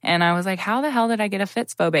dad. And I was like, how the hell did I get a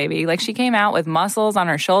Fitspo baby? Like, she came out with muscles on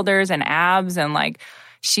her shoulders and abs, and like,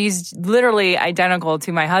 she's literally identical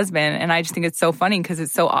to my husband. And I just think it's so funny because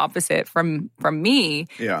it's so opposite from me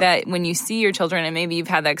that when you see your children, and maybe you've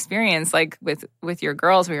had that experience like with your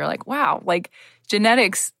girls where you're like, wow, like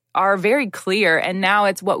genetics are very clear, and now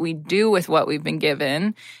it's what we do with what we've been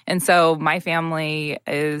given. And so my family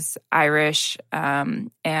is Irish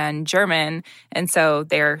and German, and so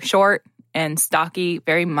they're short and stocky,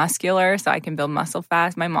 very muscular, so I can build muscle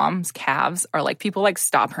fast. My mom's calves are like, people like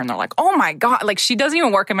stop her and they're like, oh my God, like she doesn't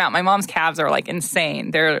even work them out. My mom's calves are like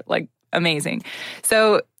insane. They're like amazing.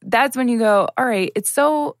 So that's when you go, all right, it's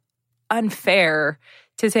so unfair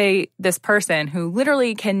to say this person who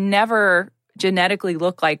literally can never genetically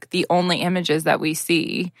look like the only images that we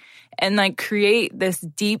see, and like create this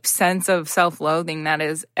deep sense of self-loathing that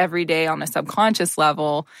is every day on a subconscious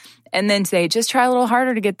level, and then say, just try a little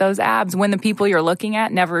harder to get those abs when the people you're looking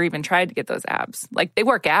at never even tried to get those abs. Like they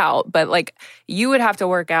work out, but like you would have to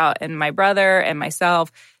work out, and my brother and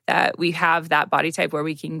myself, that we have that body type where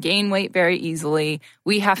we can gain weight very easily.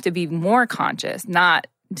 We have to be more conscious, not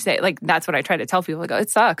say, like, that's what I try to tell people. Like, oh, it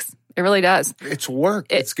sucks. It really does. It's work.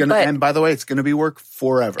 It's going to, and by the way, it's going to be work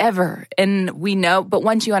forever. Ever. And we know, but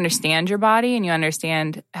once you understand your body and you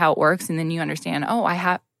understand how it works, and then you understand,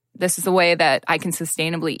 oh, this is the way that I can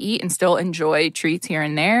sustainably eat and still enjoy treats here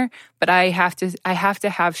and there, but I have to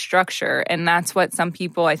have structure. And that's what some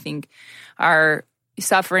people, I think, are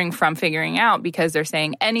suffering from figuring out, because they're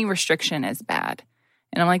saying any restriction is bad.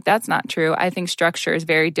 And I'm like, that's not true. I think structure is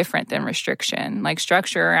very different than restriction. Like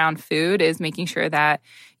structure around food is making sure that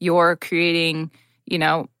you're creating,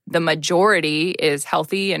 the majority is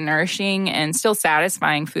healthy and nourishing and still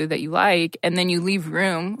satisfying food that you like. And then you leave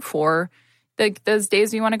room for those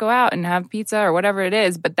days you want to go out and have pizza or whatever it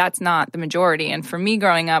is. But that's not the majority. And for me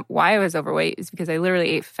growing up, why I was overweight is because I literally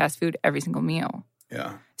ate fast food every single meal.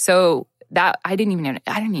 Yeah. So that I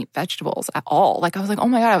didn't eat vegetables at all. Like I was like, oh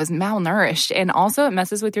my God, I was malnourished. And also it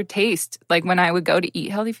messes with your taste. Like when I would go to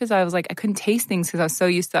eat healthy foods, I was like, I couldn't taste things because I was so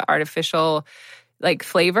used to artificial like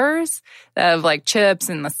flavors of like chips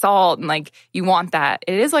and the salt, and like you want that.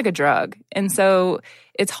 It is like a drug. And so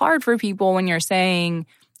it's hard for people when you're saying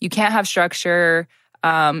you can't have structure,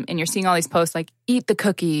 and you're seeing all these posts like eat the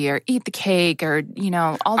cookie or eat the cake or,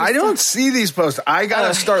 all this I don't see these posts. I got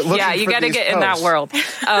to start looking for these posts. Yeah, you got to get in that world.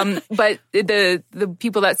 But the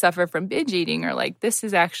people that suffer from binge eating are like, this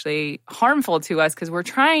is actually harmful to us because we're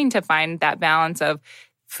trying to find that balance of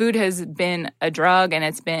food has been a drug and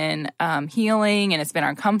it's been healing and it's been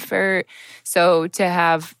our comfort. So to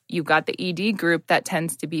have, you've got the ED group that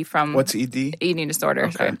tends to be from... What's ED? Eating disorder.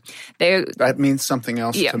 Okay. So that means something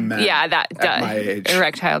else to men. Yeah, that does. My age.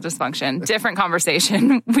 Erectile dysfunction. Different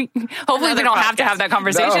conversation. Hopefully we don't have to have that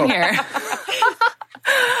conversation here.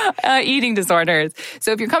 Eating disorders.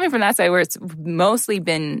 So if you're coming from that side where it's mostly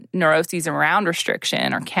been neuroses around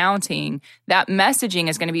restriction or counting, that messaging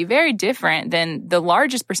is going to be very different than the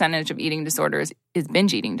largest percentage of eating disorders is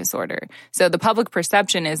binge eating disorder. So the public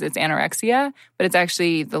perception is it's anorexia, but it's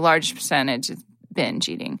actually the largest percentage is binge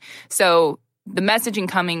eating. So the messaging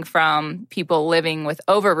coming from people living with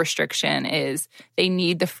over restriction is they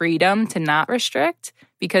need the freedom to not restrict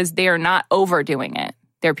because they are not overdoing it.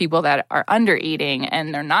 There are people that are under eating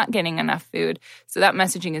and they're not getting enough food. So that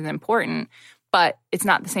messaging is important, but it's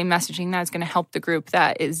not the same messaging that's going to help the group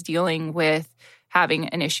that is dealing with having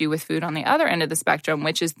an issue with food on the other end of the spectrum,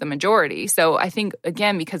 which is the majority. So I think,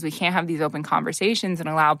 again, because we can't have these open conversations and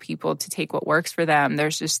allow people to take what works for them,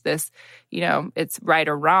 there's just this, it's right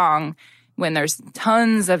or wrong when there's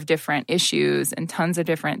tons of different issues and tons of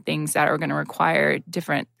different things that are going to require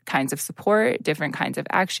different kinds of support, different kinds of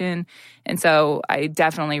action. And so I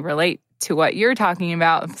definitely relate to what you're talking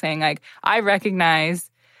about, saying like, I recognize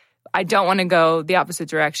I don't want to go the opposite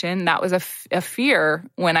direction. That was a fear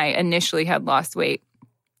when I initially had lost weight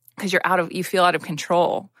because you feel out of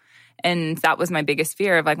control. And that was my biggest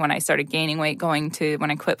fear of like when I started gaining weight,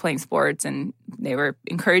 when I quit playing sports and they were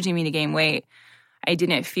encouraging me to gain weight. I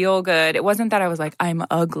didn't feel good. It wasn't that I was like, I'm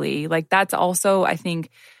ugly. Like that's also, I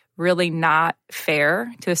think, really not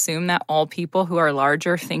fair to assume that all people who are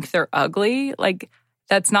larger think they're ugly. Like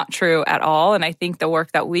that's not true at all. And I think the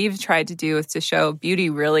work that we've tried to do is to show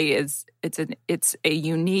beauty really is, it's a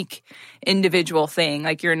unique individual thing.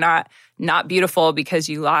 Like you're not beautiful because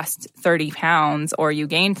you lost 30 pounds or you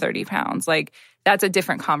gained 30 pounds. Like that's a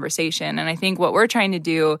different conversation. And I think what we're trying to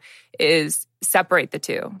do is separate the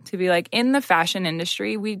two, to be like, in the fashion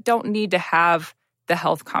industry, we don't need to have the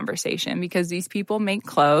health conversation because these people make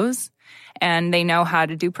clothes and they know how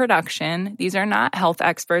to do production. These are not health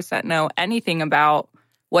experts that know anything about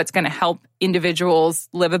what's going to help individuals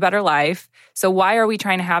live a better life. So why are we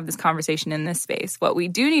trying to have this conversation in this space? What we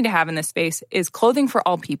do need to have in this space is clothing for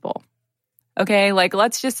all people. Okay, like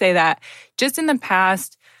let's just say that just in the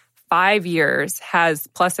past 5 years has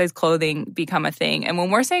plus size clothing become a thing. And when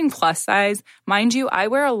we're saying plus size, mind you, I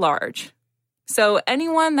wear a large. So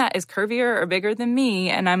anyone that is curvier or bigger than me,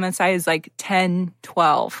 and I'm a size like 10,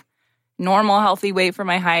 12, normal healthy weight for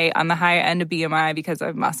my height, on the high end of BMI because I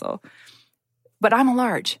have muscle. But I'm a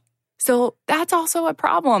large. So that's also a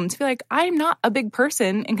problem, to feel like I'm not a big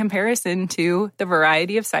person in comparison to the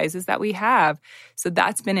variety of sizes that we have. So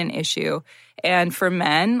that's been an issue. And for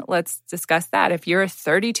men, let's discuss that. If you're a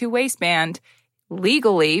 32 waistband,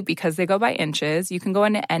 legally, because they go by inches, you can go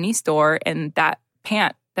into any store and that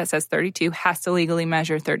pant that says 32 has to legally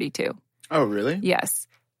measure 32. Oh, really? Yes.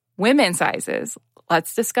 Women's sizes,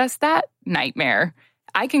 let's discuss that. Nightmare.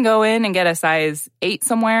 I can go in and get a size 8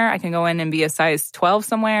 somewhere. I can go in and be a size 12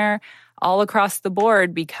 somewhere, all across the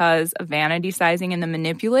board because of vanity sizing and the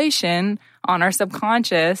manipulation on our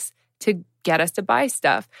subconscious to get us to buy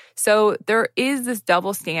stuff. So there is this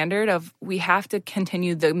double standard of we have to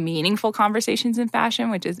continue the meaningful conversations in fashion,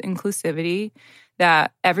 which is inclusivity,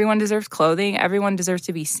 that everyone deserves clothing, everyone deserves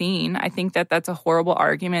to be seen. I think that that's a horrible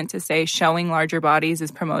argument to say showing larger bodies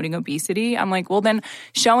is promoting obesity. I'm like, well, then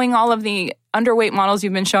showing all of the underweight models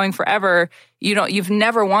you've been showing forever, you've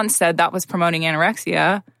never once said that was promoting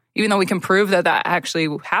anorexia, even though we can prove that that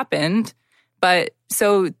actually happened. But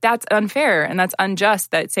so that's unfair and that's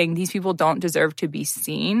unjust, that saying these people don't deserve to be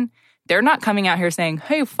seen. They're not coming out here saying,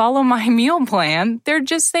 hey, follow my meal plan. They're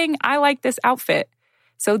just saying, I like this outfit.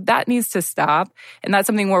 So that needs to stop. And that's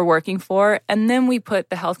something we're working for. And then we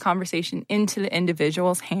put the health conversation into the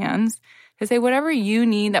individual's hands to say, whatever you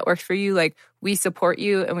need that works for you, like we support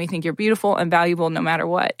you and we think you're beautiful and valuable no matter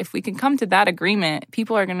what. If we can come to that agreement,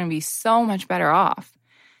 people are going to be so much better off.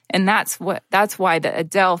 And that's why the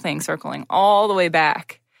Adele thing, circling all the way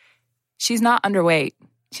back. She's not underweight.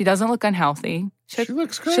 She doesn't look unhealthy. She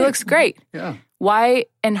looks great. She looks great. Yeah. Why?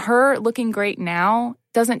 And her looking great now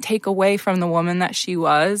doesn't take away from the woman that she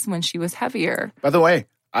was when she was heavier. By the way,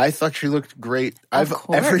 I thought she looked great.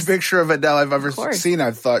 Every picture of Adele I've ever seen,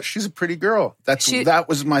 I've thought she's a pretty girl. That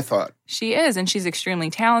was my thought. She is, and she's extremely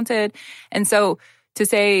talented. And so to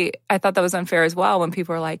say, I thought that was unfair as well when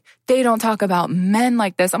people are like, they don't talk about men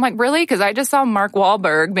like this. I'm like, really? Because I just saw Mark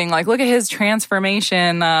Wahlberg being like, look at his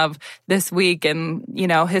transformation of this week and,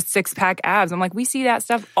 his 6-pack abs. I'm like, we see that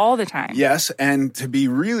stuff all the time. Yes, and to be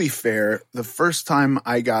really fair, the first time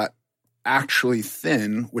I got actually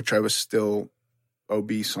thin, which I was still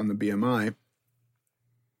obese on the BMI,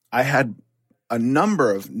 I had a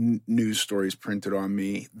number of news stories printed on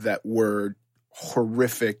me that were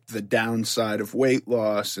horrific, the downside of weight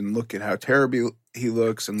loss, and look at how terrible he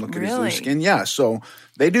looks, and look at his loose skin. Yeah, so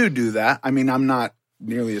they do that. I mean, I'm not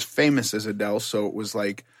nearly as famous as Adele, so it was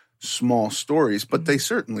like small stories, but they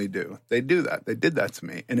certainly do. They do that. They did that to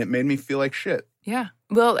me, and it made me feel like shit. Yeah.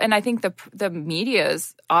 Well, and I think the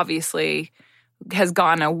media's obviously has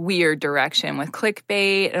gone a weird direction with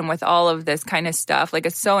clickbait and with all of this kind of stuff. Like,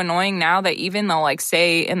 it's so annoying now that even they'll like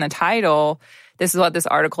say in the title, this is what this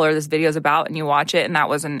article or this video is about, and you watch it, and that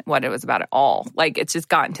wasn't what it was about at all. Like, it's just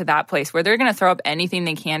gotten to that place where they're going to throw up anything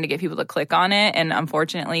they can to get people to click on it. And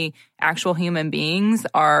unfortunately, actual human beings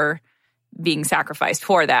are being sacrificed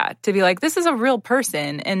for that, to be like, this is a real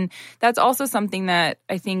person. And that's also something that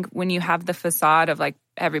I think when you have the facade of like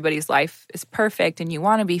everybody's life is perfect and you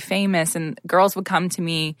want to be famous, and girls would come to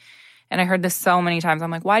me, and I heard this so many times. I'm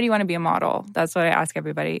like, why do you want to be a model? That's what I ask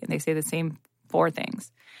everybody. And they say the same 4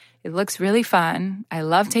 things. It looks really fun. I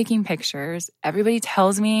love taking pictures. Everybody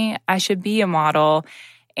tells me I should be a model,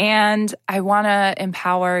 and I want to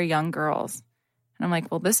empower young girls. And I'm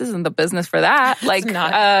like, well, this isn't the business for that. Like,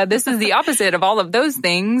 this is the opposite of all of those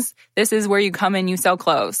things. This is where you come in, you sell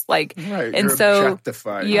clothes. Like, right, and you're so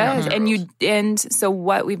objectifying. Yes, and so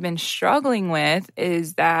what we've been struggling with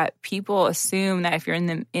is that people assume that if you're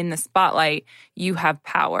in the spotlight, you have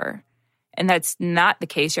power. And that's not the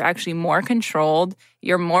case. You're actually more controlled.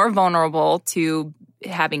 You're more vulnerable to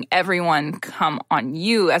having everyone come on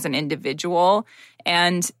you as an individual.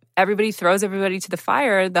 And everybody throws everybody to the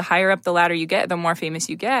fire. The higher up the ladder you get, the more famous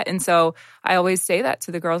you get. And so I always say that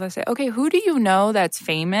to the girls. I say, okay, who do you know that's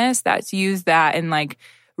famous, that's used that in like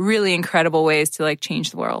really incredible ways to like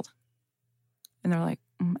change the world? And they're like,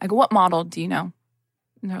 I go, what model do you know?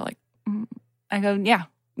 And they're like, I go, yeah.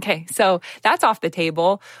 Okay, so that's off the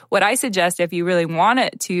table. What I suggest, if you really want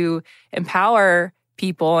it to empower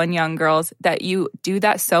people and young girls, that you do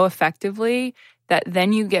that so effectively that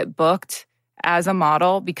then you get booked as a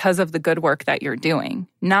model because of the good work that you're doing.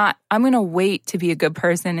 Not, I'm going to wait to be a good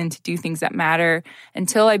person and to do things that matter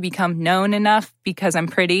until I become known enough because I'm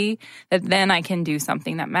pretty, that then I can do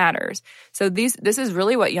something that matters. So this is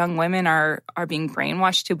really what young women are being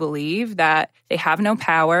brainwashed to believe, that they have no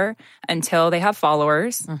power until they have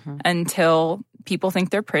followers, until people think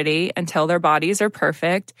they're pretty until their bodies are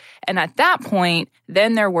perfect. And at that point,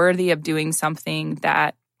 then they're worthy of doing something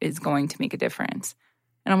that is going to make a difference.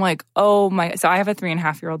 And I'm like, oh my, so I have a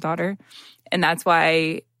 3.5-year-old daughter. And that's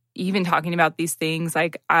why even talking about these things,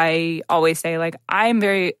 like I always say, like, I'm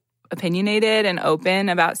very opinionated and open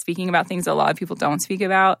about speaking about things a lot of people don't speak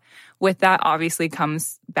about. With that obviously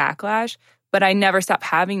comes backlash. But I never stop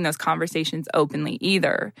having those conversations openly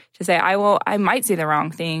either, to say, I might say the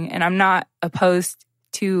wrong thing, and I'm not opposed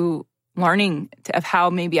to learning of how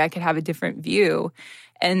maybe I could have a different view.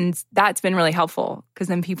 And that's been really helpful, because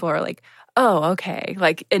then people are like, oh, okay.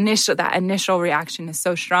 Like that initial reaction is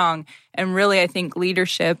so strong. And really, I think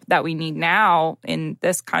leadership that we need now in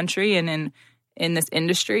this country and in this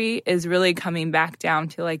industry is really coming back down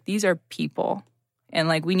to, like, these are people. And,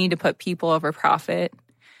 like, we need to put people over profit.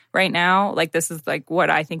 Right now, like, this is like what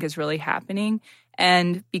I think is really happening.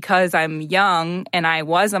 And because I'm young and I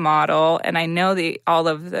was a model and I know all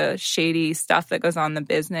of the shady stuff that goes on in the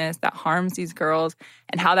business that harms these girls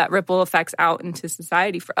and how that ripple effects out into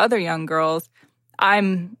society for other young girls,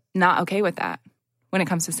 I'm not okay with that. When it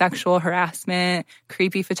comes to sexual harassment,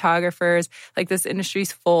 creepy photographers, like, this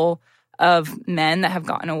industry's full of men that have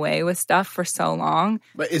gotten away with stuff for so long.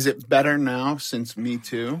 But is it better now since Me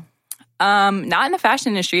Too? Not in the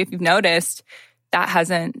fashion industry. If you've noticed, that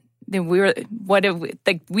hasn't. We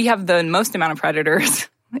have the most amount of predators,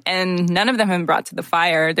 and none of them have been brought to the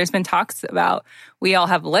fire. There's been talks about, we all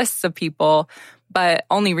have lists of people, but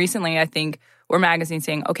only recently, I think, were magazines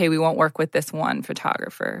saying, okay, we won't work with this one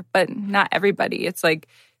photographer. But not everybody. It's like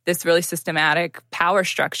this really systematic power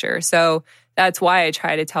structure. So that's why I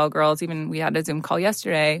try to tell girls, even we had a Zoom call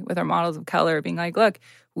yesterday with our models of color, being like, look,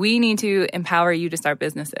 we need to empower you to start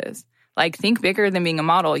businesses. Like, think bigger than being a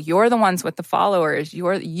model. You're the ones with the followers.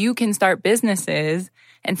 You can start businesses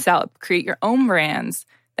and create your own brands.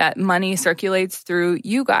 That money circulates through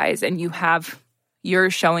you guys, and you're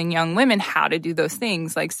showing young women how to do those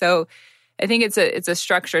things. Like, so I think it's a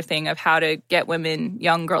structure thing of how to get women,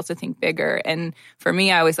 young girls, to think bigger. And for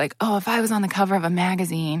me, I was like, oh, if I was on the cover of a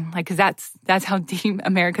magazine, like, because that's how deep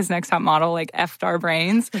America's Next Top Model, like, effed our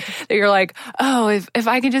brains. That you're like, oh, if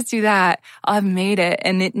I could just do that, I'll have made it.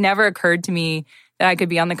 And it never occurred to me that I could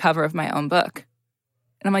be on the cover of my own book.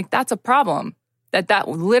 And I'm like, that's a problem. That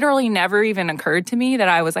literally never even occurred to me, that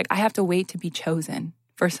I was like, I have to wait to be chosen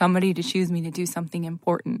for somebody to choose me to do something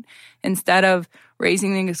important, instead of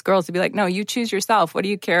raising these girls to be like, no, you choose yourself. What do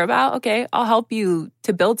you care about? Okay, I'll help you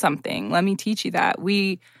to build something. Let me teach you that.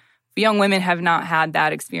 We young women have not had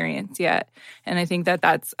that experience yet. And I think that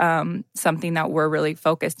that's something that we're really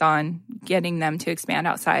focused on, getting them to expand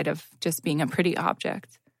outside of just being a pretty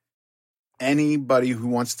object. Anybody who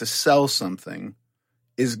wants to sell something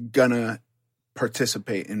is going to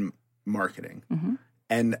participate in marketing. Mm-hmm.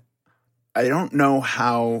 And I don't know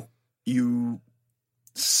how you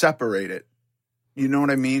separate it. You know what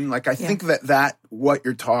I mean? Like, I think that what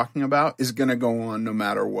you're talking about is going to go on no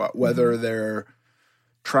matter what, whether they're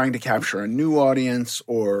trying to capture a new audience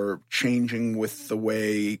or changing with the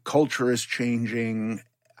way culture is changing.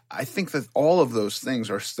 I think that all of those things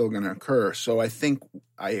are still going to occur. So I think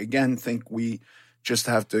we just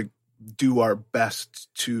have to do our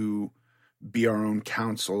best to be our own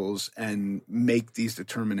counsels and make these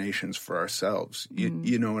determinations for ourselves.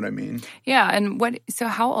 You know what I mean? Yeah. And so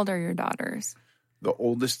how old are your daughters? The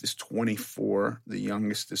oldest is 24. The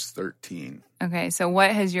youngest is 13. Okay. So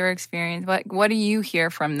what has your experience, what do you hear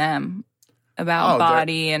from them about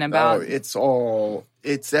body and about?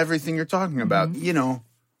 It's everything you're talking about. Mm-hmm. You know,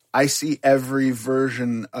 I see every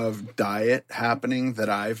version of diet happening that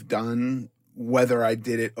I've done, whether I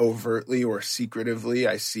did it overtly or secretively.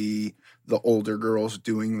 I see the older girls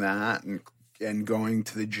doing that and going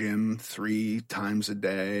to the gym 3 times a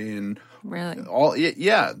day and really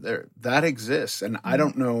that exists. And I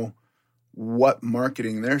don't know what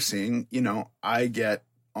marketing they're seeing. You know, I've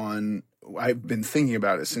been thinking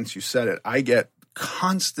about it since you said it. I get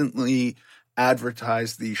constantly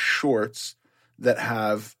advertised these shorts that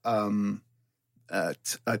have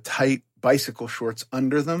a tight bicycle shorts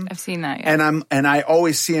under them. I've seen that, yeah. And I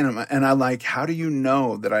always see them, and I'm like, how do you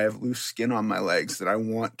know that I have loose skin on my legs that I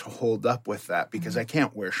want to hold up with that? Because I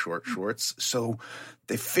can't wear short shorts. So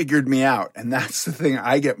they figured me out, and that's the thing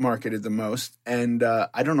I get marketed the most. And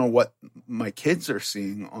I don't know what my kids are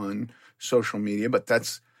seeing on social media, but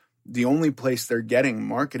that's the only place they're getting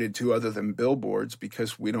marketed to other than billboards,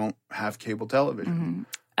 because we don't have cable television.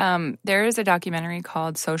 Mm-hmm. There is a documentary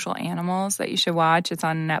called Social Animals that you should watch. It's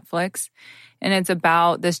on Netflix. And it's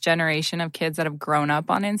about this generation of kids that have grown up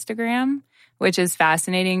on Instagram, which is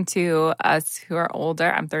fascinating to us who are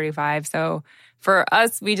older. I'm 35. So for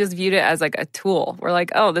us, we just viewed it as like a tool. We're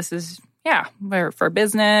like, oh, this is, we're for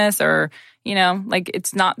business or, like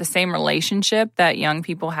it's not the same relationship that young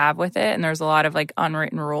people have with it. And there's a lot of like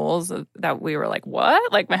unwritten rules that we were like,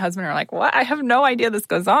 what? Like my husband are like, what? I have no idea this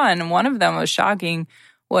goes on. And one of them was shocking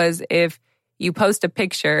was if you post a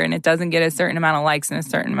picture and it doesn't get a certain amount of likes in a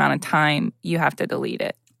certain amount of time, you have to delete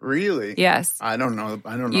it. Really? Yes. I don't know.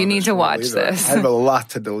 You need to watch this. I have a lot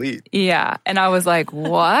to delete. Yeah. And I was like,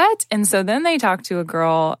 what? And so then they talked to a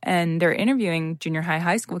girl and they're interviewing junior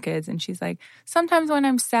high school kids. And she's like, sometimes when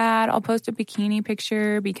I'm sad, I'll post a bikini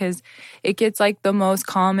picture because it gets like the most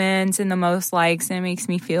comments and the most likes and it makes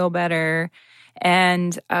me feel better.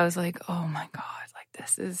 And I was like, oh my God, like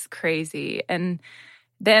this is crazy. And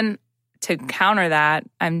then to counter that,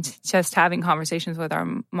 I'm just having conversations with our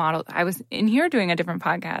model. I was in here doing a different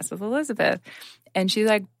podcast with Elizabeth, and she's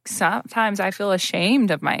like, sometimes I feel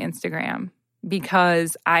ashamed of my Instagram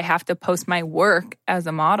because I have to post my work as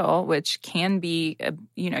a model, which can be,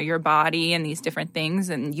 your body and these different things,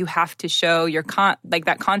 and you have to show your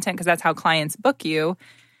that content because that's how clients book you.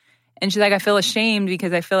 And she's like, I feel ashamed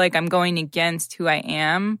because I feel like I'm going against who I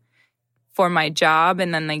am for my job,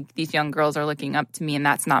 and then like these young girls are looking up to me, and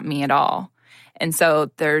that's not me at all. And so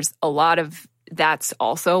there's a lot of that's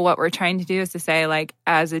also what we're trying to do is to say, like,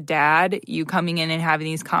 as a dad, you coming in and having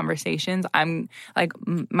these conversations, I'm like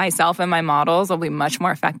myself and my models will be much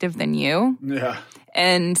more effective than you. Yeah.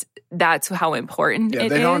 And that's how important it is.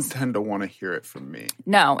 Yeah, they don't tend to want to hear it from me.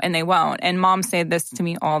 No, and they won't. And moms say this to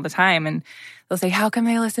me all the time, and they'll say, how come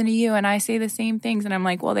they listen to you? And I say the same things. And I'm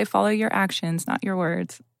like, well, they follow your actions, not your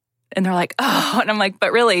words. And they're like, oh, and I'm like,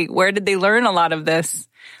 but really, where did they learn a lot of this?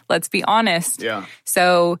 Let's be honest. Yeah.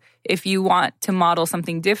 So if you want to model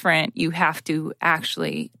something different, you have to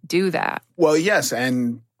actually do that. Well, yes.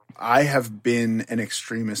 And I have been an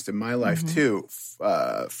extremist in my life too.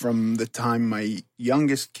 From the time my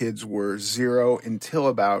youngest kids were 0 until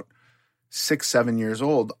about 6, 7 years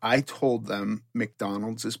old, I told them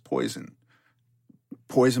McDonald's is poison.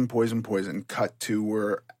 Poison, poison, poison. Cut to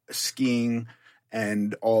we're skiing.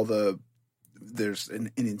 And there's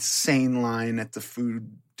an insane line at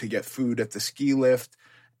to get food at the ski lift.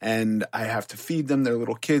 And I have to feed them. They're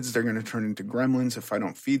little kids. They're going to turn into gremlins if I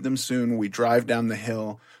don't feed them soon. We drive down the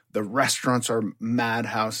hill. The restaurants are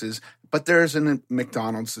madhouses. But there's a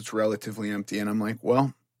McDonald's that's relatively empty. And I'm like,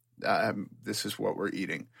 well, this is what we're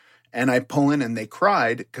eating. And I pull in and they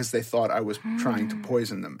cried because they thought I was trying to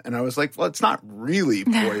poison them. And I was like, well, it's not really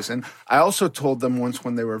poison. I also told them once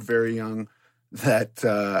when they were very young that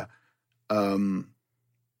the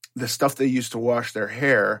stuff they used to wash their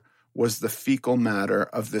hair was the fecal matter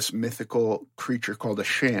of this mythical creature called a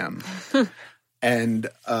sham. And,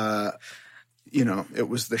 it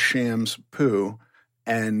was the sham's poo.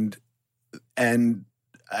 And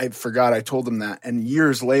I forgot I told them that. And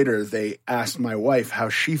years later, they asked my wife how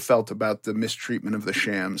she felt about the mistreatment of the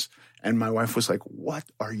shams. And my wife was like, what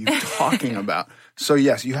are you talking about? So,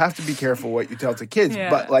 yes, you have to be careful what you tell to kids. Yeah.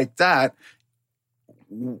 But like that,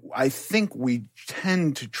 I think we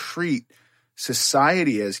tend to treat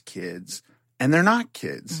society as kids, and they're not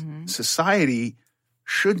kids. Mm-hmm. Society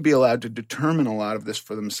should be allowed to determine a lot of this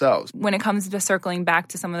for themselves. When it comes to circling back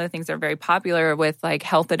to some of the things that are very popular with like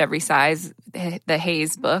Health at Every Size, the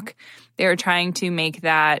Hayes book, they were trying to make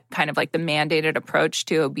that kind of like the mandated approach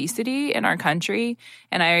to obesity in our country.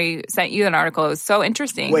 And I sent you an article. It was so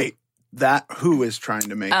interesting. Wait. Who is trying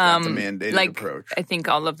to make that the mandated approach? I think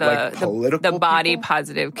all of the body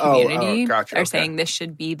positive community are saying this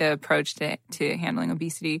should be the approach to handling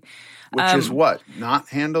obesity. Which is what? Not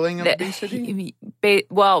handling obesity?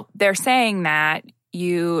 Well, they're saying that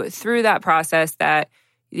through that process that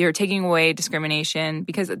you're taking away discrimination,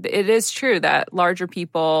 because it is true that larger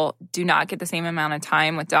people do not get the same amount of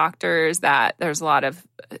time with doctors, that there's a lot of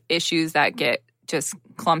issues that get just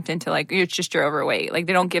clumped into like you're overweight. Like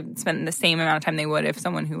they don't spend the same amount of time they would if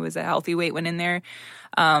someone who was a healthy weight went in there.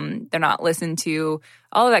 They're not listened to,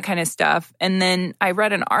 all of that kind of stuff. And then I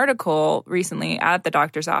read an article recently at the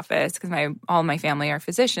doctor's office because all my family are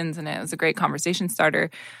physicians, and it was a great conversation starter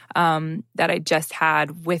that I just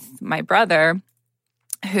had with my brother,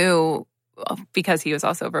 who, because he was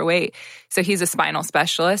also overweight. So he's a spinal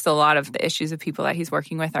specialist. A lot of the issues of people that he's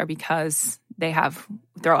working with are because they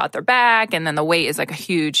throw out their back, and then the weight is like a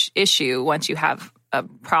huge issue once you have a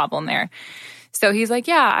problem there. So he's like,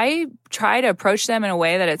 yeah, I try to approach them in a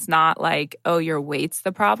way that it's not like, oh, your weight's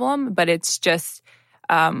the problem, but it's just,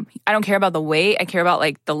 I don't care about the weight. I care about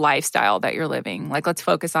like the lifestyle that you're living. Like, let's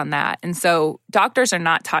focus on that. And so doctors are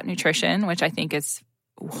not taught nutrition, which I think is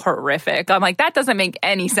horrific. I'm like, that doesn't make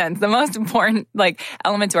any sense. The most important like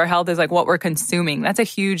element to our health is like what we're consuming. That's a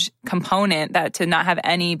huge component that to not have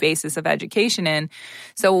any basis of education in.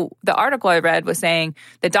 So the article I read was saying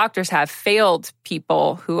that doctors have failed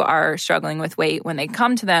people who are struggling with weight. When they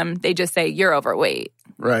come to them, they just say, you're overweight.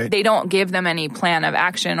 Right. They don't give them any plan of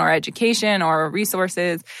action or education or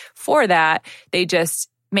resources for that. They just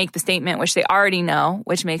make the statement, which they already know,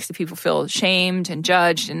 which makes the people feel shamed and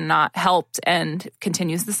judged and not helped and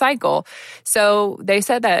continues the cycle. So they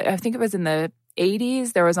said that, I think it was in the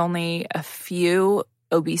 80s, there was only a few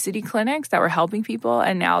obesity clinics that were helping people,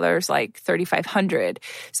 and now there's like 3,500.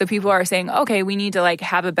 So people are saying, okay, we need to like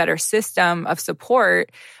have a better system of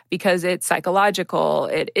support because it's psychological,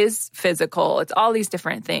 it is physical, it's all these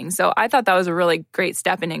different things. So I thought that was a really great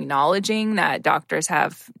step in acknowledging that doctors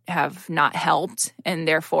have not helped and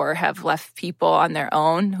therefore have left people on their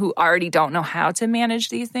own who already don't know how to manage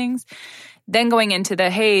these things. Then going into the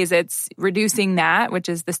HAES, it's reducing that, which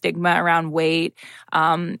is the stigma around weight,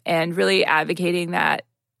 and really advocating that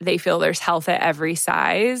they feel there's health at every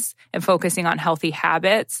size and focusing on healthy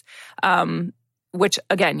habits, which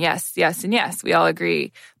again, yes, and yes, we all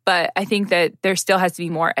agree. But I think that there still has to be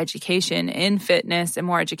more education in fitness and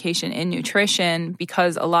more education in nutrition,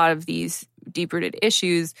 because a lot of these deep-rooted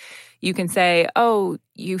issues, you can say, oh,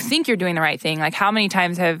 you think you're doing the right thing. Like, how many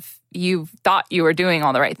times have you thought you were doing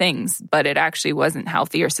all the right things, but it actually wasn't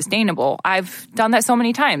healthy or sustainable? I've done that so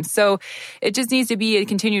many times. So it just needs to be a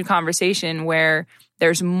continued conversation where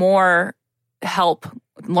there's more help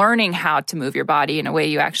learning how to move your body in a way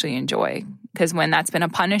you actually enjoy. Because when that's been a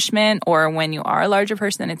punishment or when you are a larger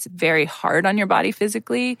person, it's very hard on your body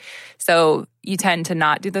physically. So you tend to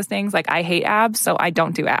not do those things. Like, I hate abs, so I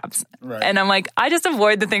don't do abs. Right. And I'm like, I just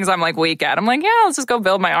avoid the things I'm like weak at. I'm like, yeah, let's just go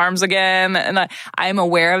build my arms again. And I'm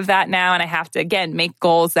aware of that now. And I have to, again, make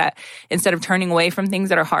goals that instead of turning away from things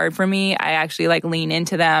that are hard for me, I actually like lean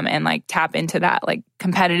into them and like tap into that like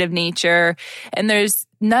competitive nature. And there's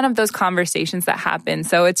none of those conversations that happen.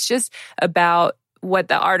 So it's just about what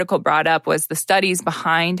the article brought up was the studies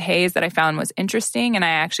behind HAES that I found was interesting. And I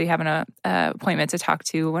actually have an appointment to talk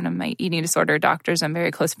to one of my eating disorder doctors I'm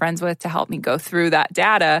very close friends with to help me go through that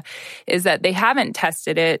data, is that they haven't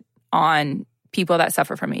tested it on people that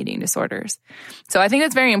suffer from eating disorders. So I think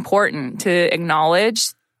that's very important to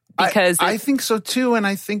acknowledge, because I think so too. And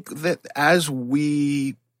I think that as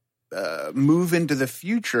we move into the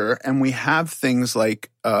future and we have things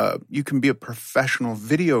like you can be a professional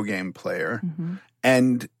video game player, mm-hmm.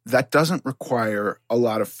 and that doesn't require a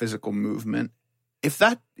lot of physical movement. If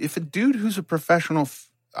a dude who's a professional,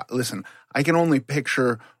 listen, I can only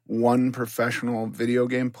picture one professional video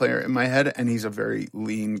game player in my head, and he's a very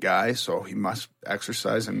lean guy, so he must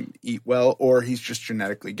exercise and eat well, or he's just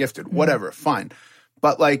genetically gifted. Mm-hmm. Whatever, fine.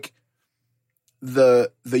 But like the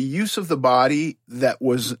use of the body that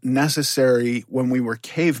was necessary when we were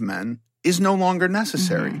cavemen is no longer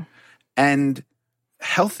necessary. Mm-hmm. And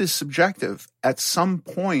health is subjective. At some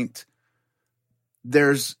point,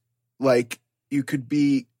 there's like, you could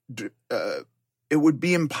be, it would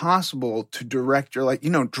be impossible to direct your life. You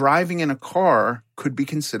know, driving in a car could be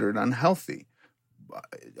considered unhealthy.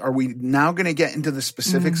 Are we now going to get into the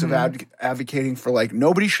specifics mm-hmm. of advocating for like,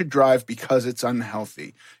 nobody should drive because it's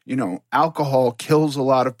unhealthy? You know, alcohol kills a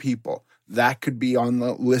lot of people. That could be on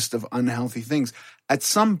the list of unhealthy things. At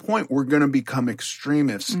some point, we're going to become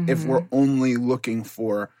extremists mm-hmm. if we're only looking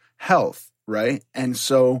for health, right? And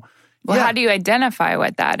so, well, how do you identify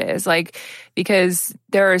what that is? Like, because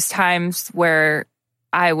there's times where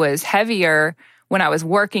I was heavier when I was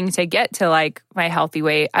working to get to like my healthy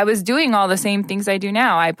weight. I was doing all the same things I do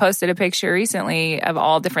now. I posted a picture recently of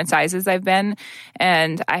all different sizes I've been,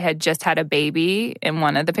 and I had just had a baby in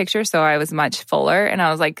one of the pictures, so I was much fuller. And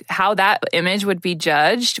I was like, how that image would be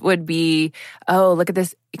judged would be, oh, look at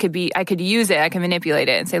this. It could be, I could use it, I can manipulate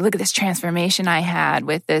it and say, look at this transformation I had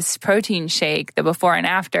with this protein shake, the before and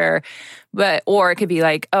after. But, or it could be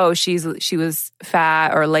like, oh, she was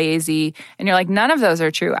fat or lazy. And you're like, none of those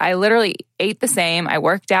are true. I literally ate the same. I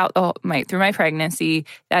worked out through my pregnancy.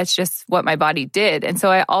 That's just what my body did. And so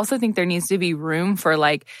I also think there needs to be room for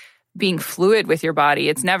like being fluid with your body.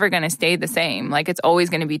 It's never going to stay the same. Like, it's always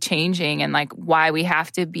going to be changing, and like why we have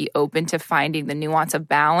to be open to finding the nuance of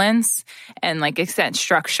balance and like extent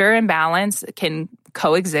structure and balance can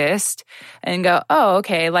coexist and go, oh,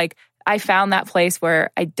 okay, like I found that place where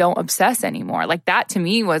I don't obsess anymore. Like, that to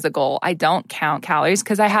me was a goal. I don't count calories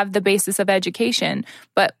because I have the basis of education.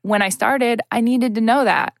 But when I started, I needed to know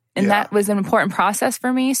that. And that was an important process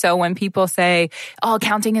for me. So when people say, oh,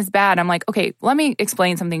 counting is bad, I'm like, okay, let me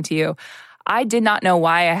explain something to you. I did not know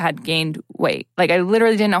why I had gained weight. Like, I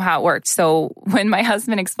literally didn't know how it worked. So when my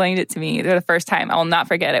husband explained it to me the first time, I will not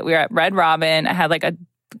forget it. We were at Red Robin. I had like a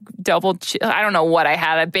I don't know what I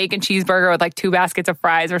had, a bacon cheeseburger with like 2 baskets of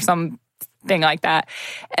fries or something like that.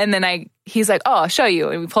 And then he's like, oh, I'll show you.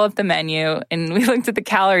 And we pull up the menu and we looked at the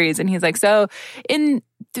calories and he's like, so in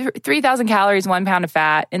 3,000 calories, 1 pound of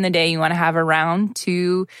fat in the day, you want to have around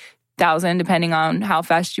 2,000 depending on how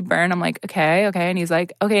fast you burn. I'm like, okay. And he's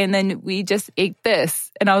like, okay. And then we just ate this.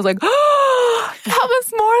 And I was like, oh, that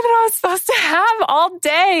was more than I was supposed to have all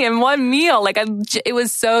day in one meal. Like, it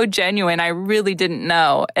was so genuine. I really didn't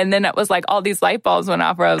know. And then it was like all these light bulbs went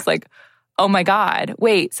off where I was like, oh my God,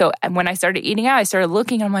 wait. So when I started eating out, I started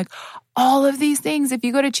looking and I'm like, all of these things. If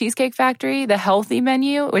you go to Cheesecake Factory, the healthy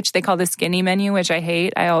menu, which they call the skinny menu, which I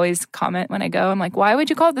hate. I always comment when I go, I'm like, why would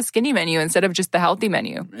you call it the skinny menu instead of just the healthy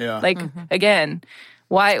menu? Yeah. Like, again,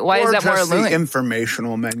 why is that more just alluring? the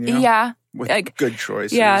informational menu. Yeah. With like good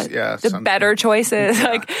choices. Yeah. The better choices.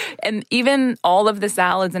 Yeah. And even all of the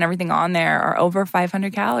salads and everything on there are over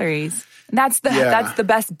 500 calories. That's the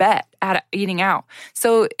best bet at eating out.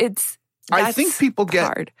 So I think people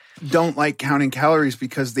don't like counting calories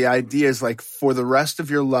because the idea is like for the rest of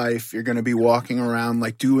your life, you're going to be walking around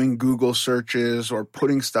like doing Google searches or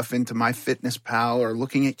putting stuff into MyFitnessPal or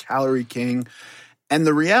looking at Calorie King. And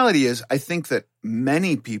the reality is, I think that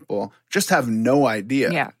many people just have no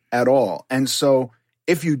idea at all. And so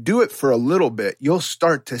if you do it for a little bit, you'll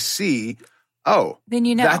start to see, oh, then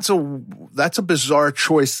you know that's a bizarre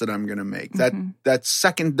choice that I'm going to make. That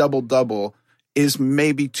second double is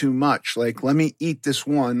maybe too much. Like, let me eat this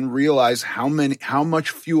one, realize how much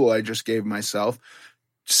fuel I just gave myself,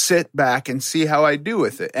 sit back and see how I do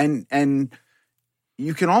with it. And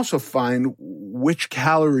you can also find which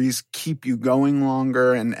calories keep you going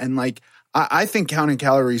longer. And like, I think counting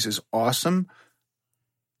calories is awesome.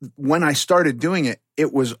 When I started doing it,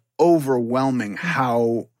 it was overwhelming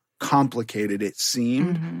how complicated it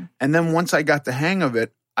seemed. Mm-hmm. And then once I got the hang of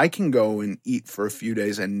it, I can go and eat for a few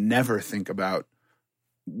days and never think about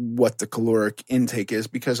what the caloric intake is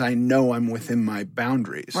because I know I'm within my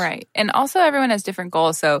boundaries. Right. And also everyone has different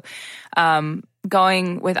goals. So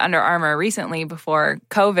going with Under Armour recently before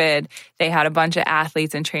COVID, they had a bunch of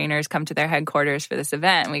athletes and trainers come to their headquarters for this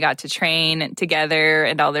event. And we got to train together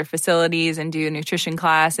at all their facilities and do nutrition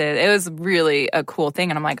classes. It was really a cool thing.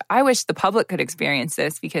 And I'm like, I wish the public could experience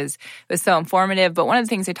this because it was so informative. But one of the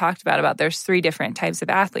things they talked about there's 3 different types of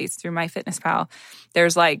athletes through MyFitnessPal.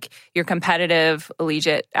 There's like your competitive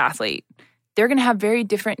collegiate athlete. They're going to have very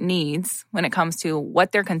different needs when it comes to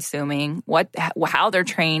what they're consuming, how they're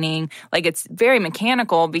training. Like, it's very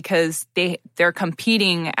mechanical because they're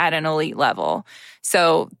competing at an elite level.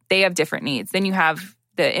 So they have different needs. Then you have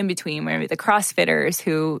the in-between, maybe the CrossFitters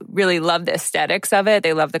who really love the aesthetics of it.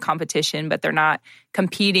 They love the competition, but they're not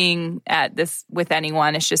competing at this with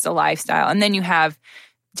anyone. It's just a lifestyle. And then you have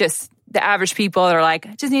just the average people that are like,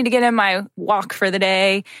 I just need to get in my walk for the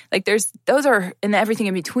day. Like, those are and everything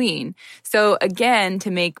in between. So again,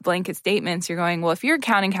 to make blanket statements, you're going, well, if you're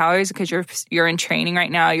counting calories because you're in training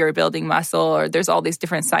right now, you're building muscle, or there's all these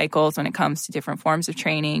different cycles when it comes to different forms of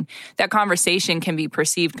training, that conversation can be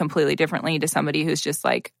perceived completely differently to somebody who's just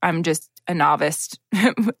like, I'm just a novice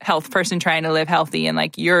health person trying to live healthy, and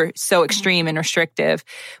like, you're so extreme and restrictive,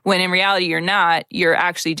 when in reality you're not. You're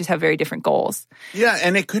actually just have very different goals. Yeah,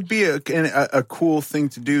 and it could be a cool thing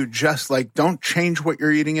to do. Just like, don't change what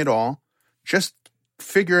you're eating at all. Just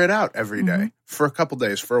figure it out every day for a couple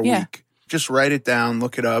days, for a week. Just write it down,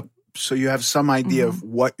 look it up, so you have some idea of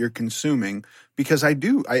what you're consuming. Because I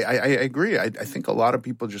agree. I think a lot of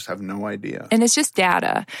people just have no idea. And it's just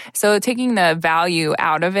data. So taking the value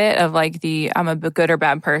out of it, of like I'm a good or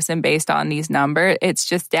bad person based on these numbers, it's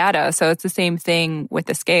just data. So it's the same thing with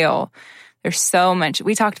the scale. There's so much.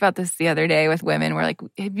 We talked about this the other day with women. We're like,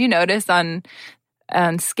 have you noticed on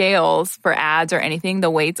scales for ads or anything, the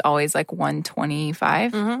weight's always like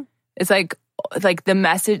 125? Mm-hmm. It's like the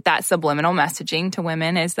message, that subliminal messaging to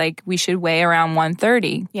women is like, we should weigh around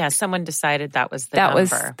 130. Yeah, someone decided that was the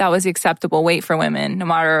number. That was the acceptable weight for women, no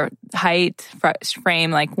matter height,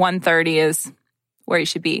 frame. Like 130 is where you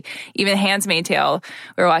should be. Even Handmaid's Tale,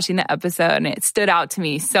 we were watching the episode and it stood out to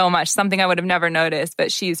me so much, something I would have never noticed,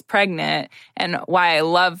 but she's pregnant, and why I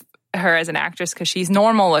love her as an actress, because she's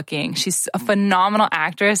normal looking. She's a phenomenal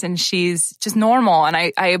actress and she's just normal. And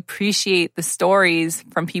I appreciate the stories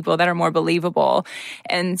from people that are more believable.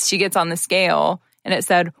 And she gets on the scale and it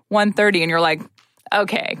said 130, and you're like,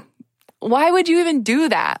 okay, why would you even do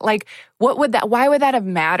that? Like, why would that have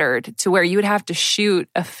mattered to where you would have to shoot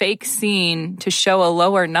a fake scene to show a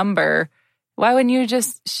lower number? Why wouldn't you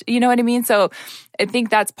just, you know what I mean? So I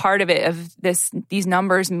think that's part of it, of these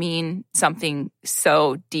numbers mean something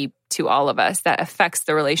so deep to all of us that affects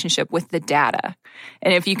the relationship with the data.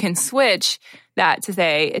 And if you can switch that to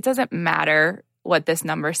say, it doesn't matter what this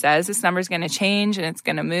number says, this number is going to change and it's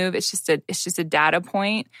going to move. It's just a data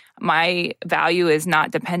point. My value is not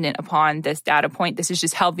dependent upon this data point. This is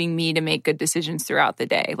just helping me to make good decisions throughout the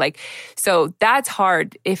day. So that's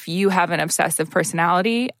hard if you have an obsessive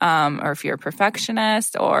personality, or if you're a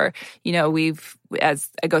perfectionist, or, as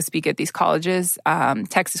I go speak at these colleges,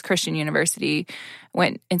 Texas Christian University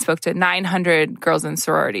went and spoke to 900 girls in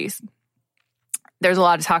sororities. There's a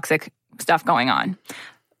lot of toxic stuff going on.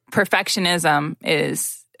 Perfectionism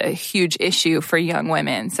is a huge issue for young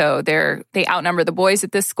women. So they outnumber the boys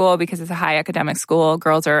at this school because it's a high academic school.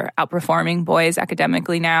 Girls are outperforming boys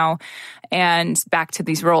academically now. And back to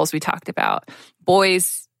these roles we talked about.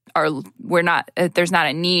 Boys there's not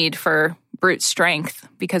a need for brute strength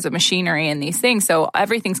because of machinery and these things. So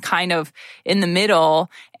everything's kind of in the middle,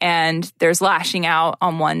 and there's lashing out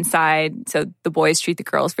on one side. So the boys treat the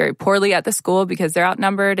girls very poorly at the school because they're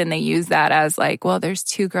outnumbered, and they use that as there's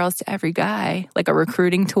 2 girls to every guy, like a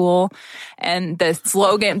recruiting tool. And the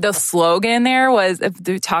slogan there was, if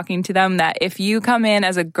they're talking to them, that if you come in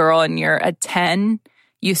as a girl and you're a 10,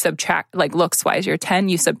 you subtract, looks-wise, you're 10,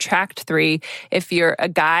 you subtract 3. If you're a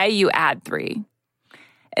guy, you add 3.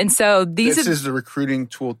 And so this is the recruiting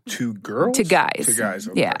tool to girls? To guys. To guys,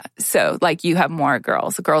 okay. Yeah. So you have more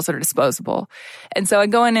girls that are disposable. And so I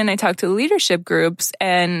go in and I talk to leadership groups,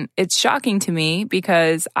 and it's shocking to me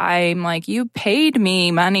because I'm like, you paid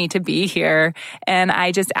me money to be here. And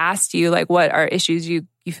I just asked you, what are issues you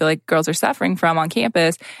feel like girls are suffering from on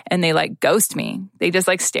campus? And they ghost me. They just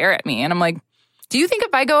stare at me. And I'm like, do you think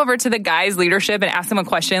if I go over to the guys' leadership and ask them a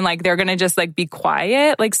question, they're going to just be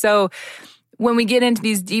quiet? So when we get into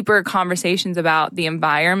these deeper conversations about the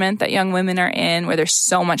environment that young women are in, where there's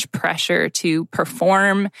so much pressure to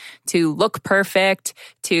perform, to look perfect,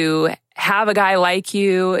 to have a guy like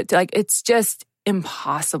you, it's just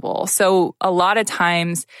impossible. So a lot of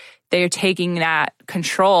times they're taking that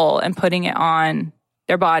control and putting it on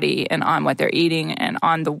their body and on what they're eating and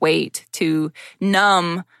on the weight to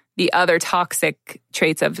numb the other toxic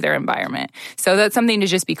traits of their environment. So that's something to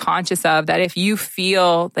just be conscious of, that if you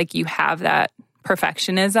feel like you have that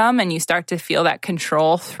perfectionism and you start to feel that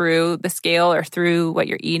control through the scale or through what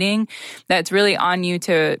you're eating, that's really on you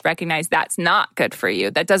to recognize that's not good for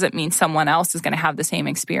you. That doesn't mean someone else is going to have the same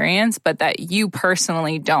experience, but that you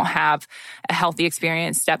personally don't have a healthy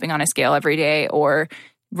experience stepping on a scale every day or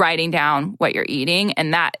writing down what you're eating.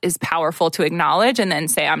 And that is powerful to acknowledge and then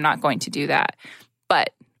say, I'm not going to do that.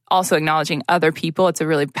 But also acknowledging other people, it's a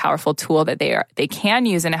really powerful tool that they can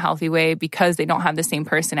use in a healthy way because they don't have the same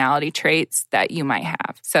personality traits that you might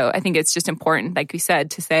have. So I think it's just important, like we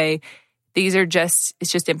said, to say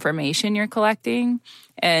it's just information you're collecting,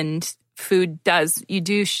 and food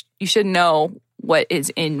you should know what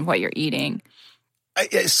is in what you're eating.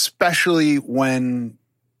 Especially when,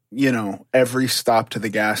 every stop to the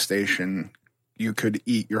gas station, you could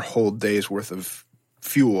eat your whole day's worth of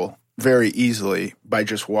fuel very easily by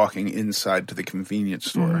just walking inside to the convenience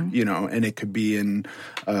store, and it could be in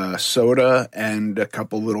soda and a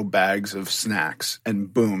couple little bags of snacks,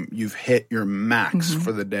 and boom, you've hit your max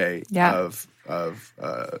for the day of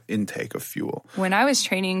intake of fuel. When I was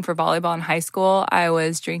training for volleyball in high school, I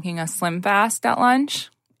was drinking a Slim Fast at lunch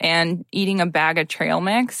and eating a bag of trail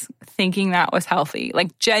mix, thinking that was healthy.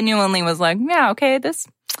 Genuinely was yeah, okay, this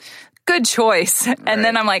good choice. Right. And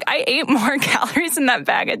then I'm like, I ate more calories in that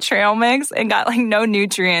bag of trail mix and got no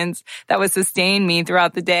nutrients that would sustain me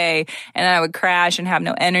throughout the day. And then I would crash and have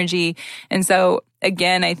no energy. And so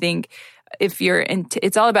again, I think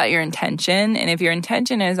it's all about your intention. And if your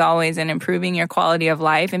intention is always in improving your quality of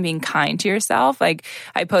life and being kind to yourself, I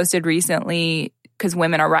posted recently, because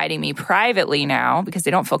women are writing me privately now because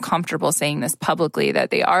they don't feel comfortable saying this publicly, that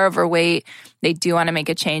they are overweight, they do want to make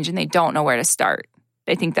a change, and they don't know where to start.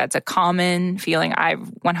 I think that's a common feeling I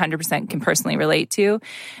 100% can personally relate to.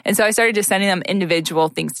 And so I started just sending them individual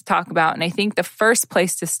things to talk about. And I think the first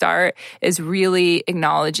place to start is really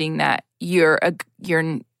acknowledging that you're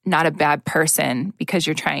not a bad person because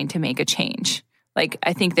you're trying to make a change.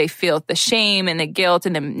 I think they feel the shame and the guilt,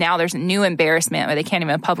 and then now there's a new embarrassment where they can't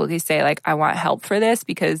even publicly say, I want help for this,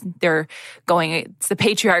 because it's the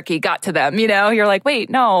patriarchy got to them, You're like, wait,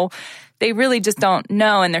 no. They really just don't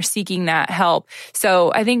know, and they're seeking that help.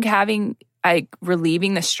 So I think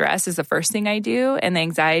relieving the stress is the first thing I do, and the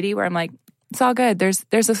anxiety, where I'm like, it's all good.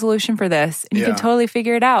 There's a solution for this, and you can totally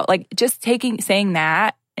figure it out. Just saying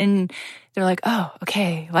that, and they're like, oh,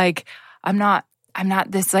 okay. I'm not I'm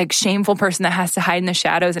not this like shameful person that has to hide in the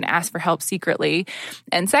shadows and ask for help secretly.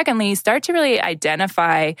 And secondly, start to really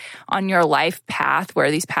identify on your life path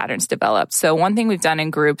where these patterns develop. So one thing we've done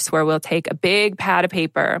in groups where we'll take a big pad of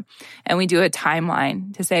paper and we do a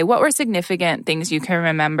timeline to say, what were significant things you can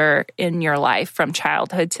remember in your life from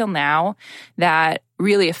childhood till now that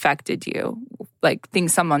really affected you? Like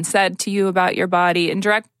things someone said to you about your body in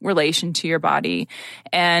direct relation to your body.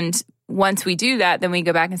 And once we do that, then we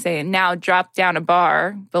go back and say, now drop down a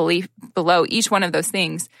bar below each one of those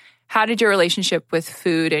things. How did your relationship with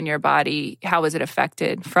food and your body, how was it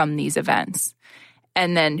affected from these events?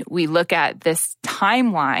 And then we look at this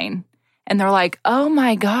timeline and they're like, oh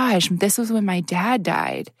my gosh, this was when my dad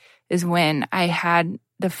died, is when I had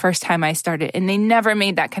the first time I started. And they never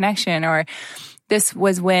made that connection. Or this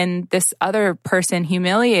was when this other person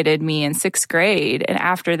humiliated me in 6th grade. And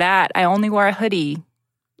after that, I only wore a hoodie.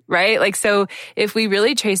 Right? Like, so if we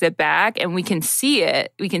really trace it back and we can see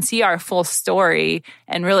it, we can see our full story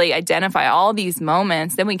and really identify all these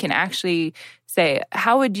moments, then we can actually say,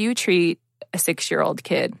 how would you treat a 6-year-old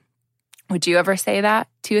kid? Would you ever say that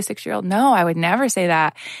to a 6-year-old? No, I would never say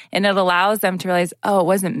that. And it allows them to realize, oh, it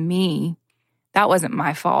wasn't me. That wasn't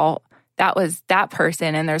my fault. That was that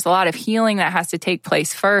person. And there's a lot of healing that has to take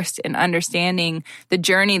place first in understanding the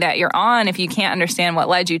journey that you're on. If you can't understand what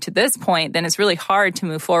led you to this point, then it's really hard to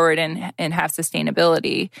move forward and have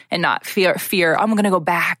sustainability and not fear, I'm going to go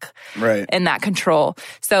back, right, and that control.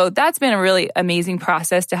 So that's been a really amazing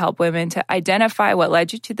process to help women to identify what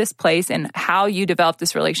led you to this place and how you developed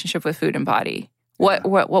this relationship with food and body. What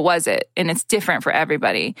was it? And it's different for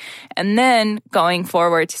everybody. And then going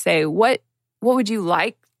forward to say, what would you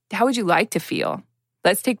like? How would you like to feel?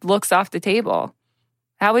 Let's take looks off the table.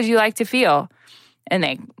 How would you like to feel? And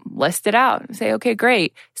they list it out and say, okay,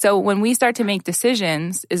 great. So when we start to make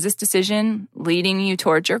decisions, is this decision leading you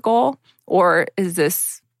towards your goal? Or is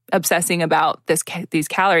this obsessing about these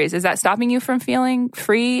calories? Is that stopping you from feeling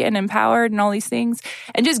free and empowered and all these things?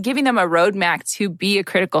 And just giving them a roadmap to be a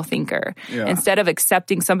critical thinker instead of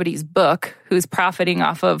accepting somebody's book who's profiting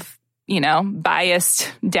off of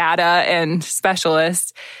biased data and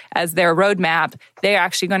specialists as their roadmap. They're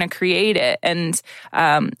actually going to create it. And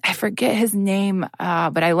I forget his name,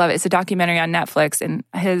 but I love it. It's a documentary on Netflix, and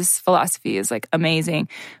his philosophy is like amazing.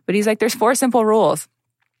 But he's like, there's 4 simple rules.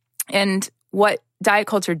 And what diet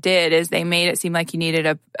culture did is they made it seem like you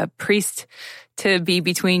needed a priest to be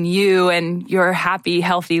between you and your happy,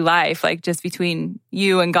 healthy life, like just between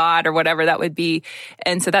you and God or whatever that would be.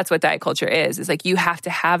 And so that's what diet culture is. It's like you have to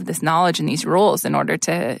have this knowledge and these rules in order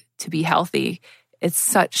to be healthy. It's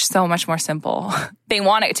so much more simple. They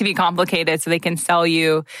want it to be complicated so they can sell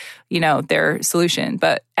you, their solution.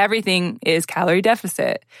 But everything is calorie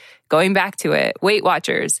deficit. Going back to it, Weight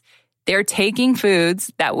Watchers, they're taking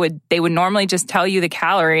foods that they would normally just tell you the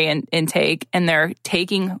calorie intake, and they're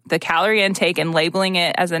taking the calorie intake and labeling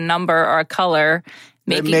it as a number or a color.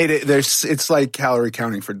 It's like calorie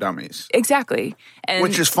counting for dummies. Exactly.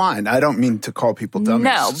 Which is fine. I don't mean to call people dummies.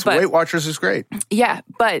 No, but Weight Watchers is great. Yeah,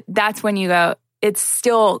 but that's when you go, it's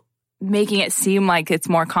still making it seem like it's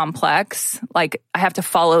more complex. Like I have to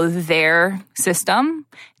follow their system,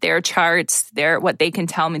 their charts, what they can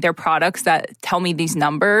tell me, their products that tell me these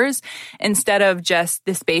numbers, instead of just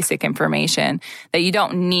this basic information that you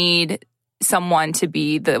don't need someone to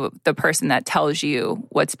be the person that tells you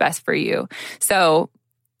what's best for you. So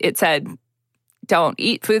it said, don't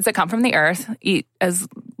eat foods that come from the earth. Eat as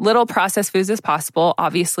little processed foods as possible.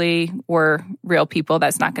 Obviously, we're real people.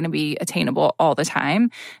 That's not going to be attainable all the time,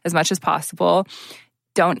 as much as possible.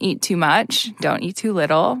 Don't eat too much. Don't eat too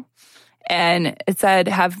little. And it said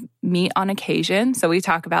have meat on occasion. So we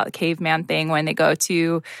talk about the caveman thing when they go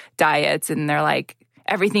to diets and they're like,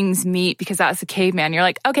 everything's meat because that's the caveman. You're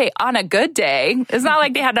like, okay, on a good day. It's not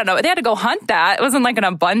like they had to go hunt that. It wasn't like an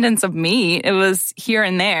abundance of meat. It was here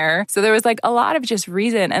and there. So there was like a lot of just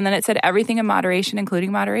reason. And then it said everything in moderation,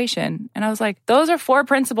 including moderation. And I was like, those are 4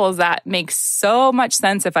 principles that make so much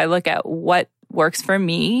sense if I look at what works for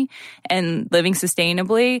me and living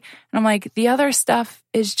sustainably. And I'm like, the other stuff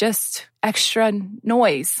is just extra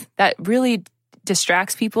noise that really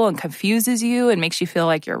distracts people and confuses you and makes you feel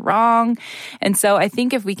like you're wrong. And so I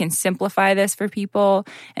think if we can simplify this for people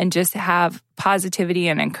and just have positivity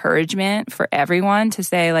and encouragement for everyone to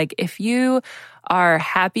say, like, if you are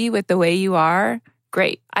happy with the way you are,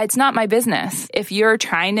 great. It's not my business. If you're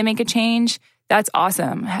trying to make a change, that's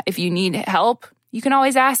awesome. If you need help, you can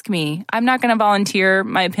always ask me. I'm not going to volunteer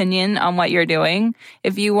my opinion on what you're doing.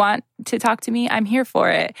 If you want to talk to me, I'm here for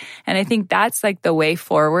it. And I think that's like the way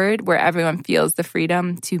forward, where everyone feels the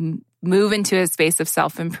freedom to move into a space of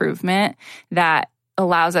self-improvement that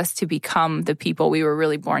allows us to become the people we were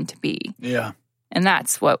really born to be. Yeah. And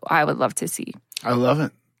that's what I would love to see. I love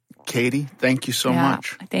it. Katie, thank you so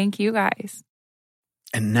much. Thank you, guys.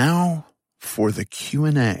 And now for the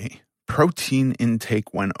Q&A. Protein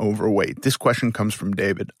intake when overweight. This question comes from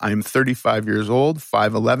David. I am 35 years old,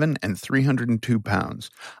 5'11", and 302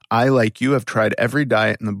 pounds. I, like you, have tried every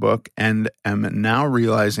diet in the book and am now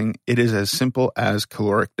realizing it is as simple as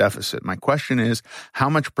caloric deficit. My question is, how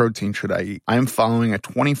much protein should I eat? I am following a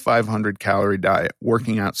 2,500 calorie diet,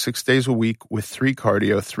 working out 6 days a week with 3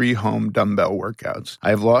 cardio, 3 home dumbbell workouts. I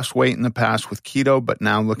have lost weight in the past with keto, but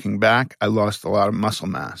now looking back, I lost a lot of muscle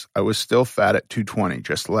mass. I was still fat at 220,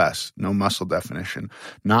 just less. No muscle definition.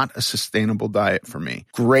 Not a sustainable diet for me.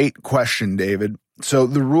 Great question, David. So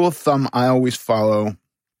the rule of thumb I always follow,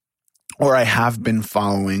 or I have been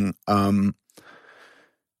following,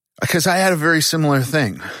 because I had a very similar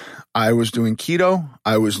thing. I was doing keto,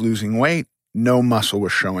 I was losing weight, no muscle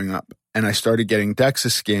was showing up. And I started getting DEXA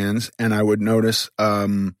scans, and I would notice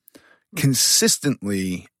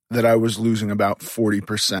consistently that I was losing about 40%.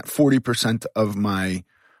 40% of my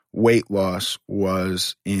weight loss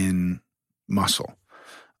was in muscle.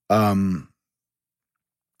 And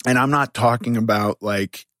I'm not talking about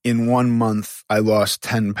like in 1 month I lost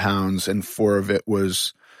 10 pounds and 4 of it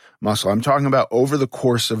was muscle. I'm talking about over the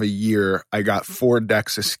course of a year, I got 4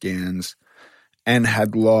 DEXA scans and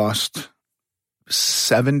had lost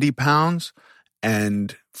 70 pounds,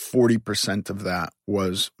 and 40% of that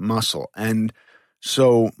was muscle. And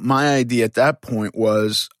so my idea at that point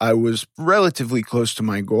was I was relatively close to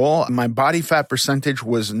my goal. My body fat percentage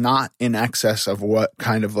was not in excess of what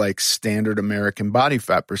kind of like standard American body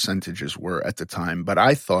fat percentages were at the time. But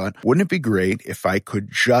I thought, wouldn't it be great if I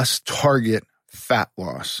could just target fat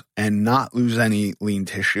loss and not lose any lean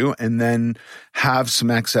tissue and then have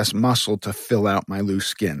some excess muscle to fill out my loose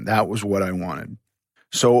skin? That was what I wanted.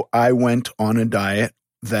 So I went on a diet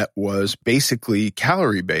that was basically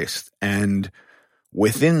calorie based, and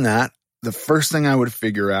within that, the first thing I would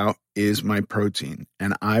figure out is my protein.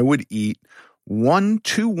 And I would eat 1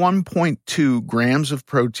 to 1.2 grams of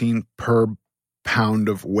protein per pound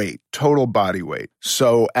of weight, total body weight.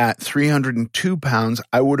 So at 302 pounds,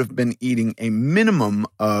 I would have been eating a minimum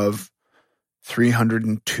of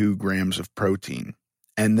 302 grams of protein.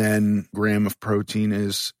 And then gram of protein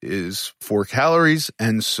is 4 calories.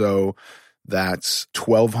 And so that's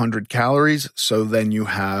 1,200 calories. So then you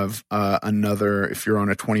have another, if you're on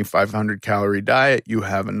a 2,500 calorie diet, you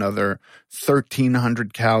have another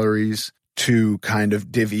 1,300 calories to kind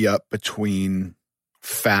of divvy up between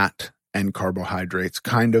fat and carbohydrates.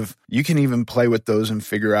 Kind of, you can even play with those and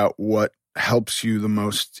figure out what helps you the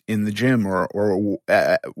most in the gym, or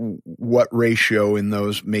what ratio in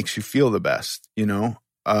those makes you feel the best. You know,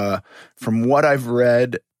 from what I've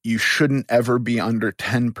read, you shouldn't ever be under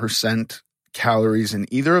 10% calories in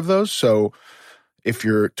either of those. So if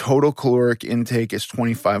your total caloric intake is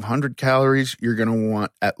 2,500 calories, you're going to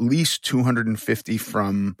want at least 250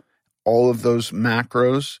 from all of those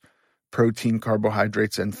macros: protein,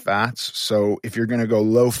 carbohydrates, and fats. So if you're going to go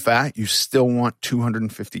low fat, you still want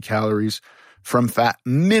 250 calories from fat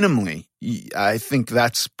minimally. I think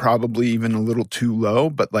that's probably even a little too low,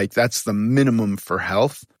 but like that's the minimum for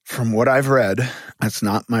health. From what I've read, that's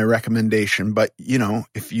not my recommendation, but you know,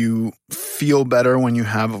 if you feel better when you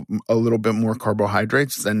have a little bit more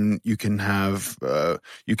carbohydrates, then you can have,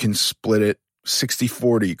 you can split it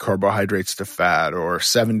 60-40 carbohydrates to fat, or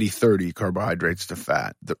 70-30 carbohydrates to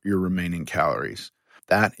fat, your remaining calories.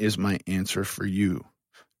 That is my answer for you,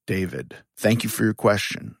 David. Thank you for your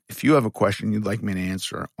question. If you have a question you'd like me to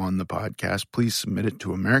answer on the podcast, please submit it to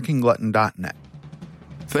AmericanGlutton.net.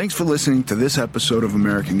 Thanks for listening to this episode of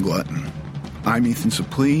American Glutton. I'm Ethan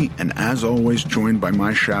Suplee, and as always, joined by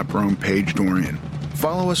my chaperone, Paige Dorian.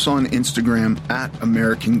 Follow us on Instagram at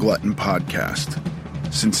American Glutton Podcast.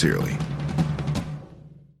 Sincerely.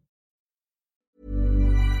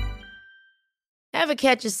 Ever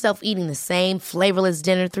catch yourself eating the same flavorless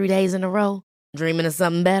dinner 3 days in a row? Dreaming of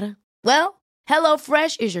something better? Well,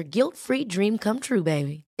 HelloFresh is your guilt-free dream come true,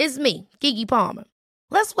 baby. It's me, Keke Palmer.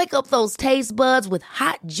 Let's wake up those taste buds with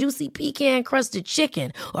hot, juicy pecan-crusted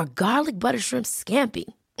chicken or garlic butter shrimp scampi.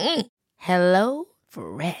 Hello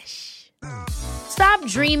Fresh. Stop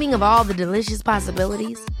dreaming of all the delicious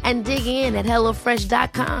possibilities and dig in at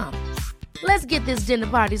HelloFresh.com. Let's get this dinner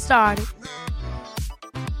party started.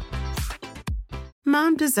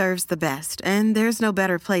 Mom deserves the best, and there's no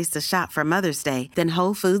better place to shop for Mother's Day than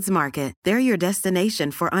Whole Foods Market. They're your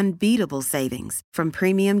destination for unbeatable savings, from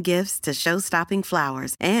premium gifts to show-stopping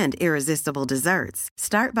flowers and irresistible desserts.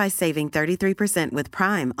 Start by saving 33% with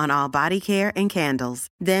Prime on all body care and candles.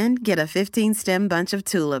 Then get a 15-stem bunch of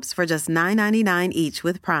tulips for just $9.99 each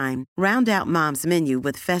with Prime. Round out Mom's menu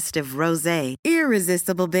with festive rosé,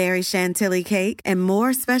 irresistible berry chantilly cake, and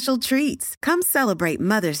more special treats. Come celebrate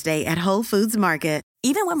Mother's Day at Whole Foods Market.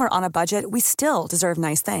 Even when we're on a budget, we still deserve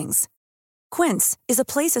nice things. Quince is a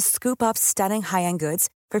place to scoop up stunning high-end goods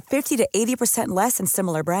for 50 to 80% less than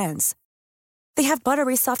similar brands. They have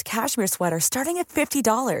buttery soft cashmere sweaters starting at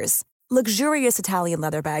 $50, luxurious Italian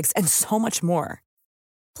leather bags, and so much more.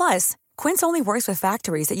 Plus, Quince only works with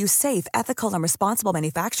factories that use safe, ethical, and responsible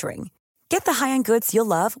manufacturing. Get the high-end goods you'll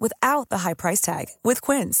love without the high price tag with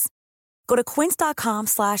Quince. Go to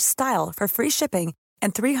quince.com/style for free shipping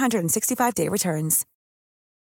and 365-day returns.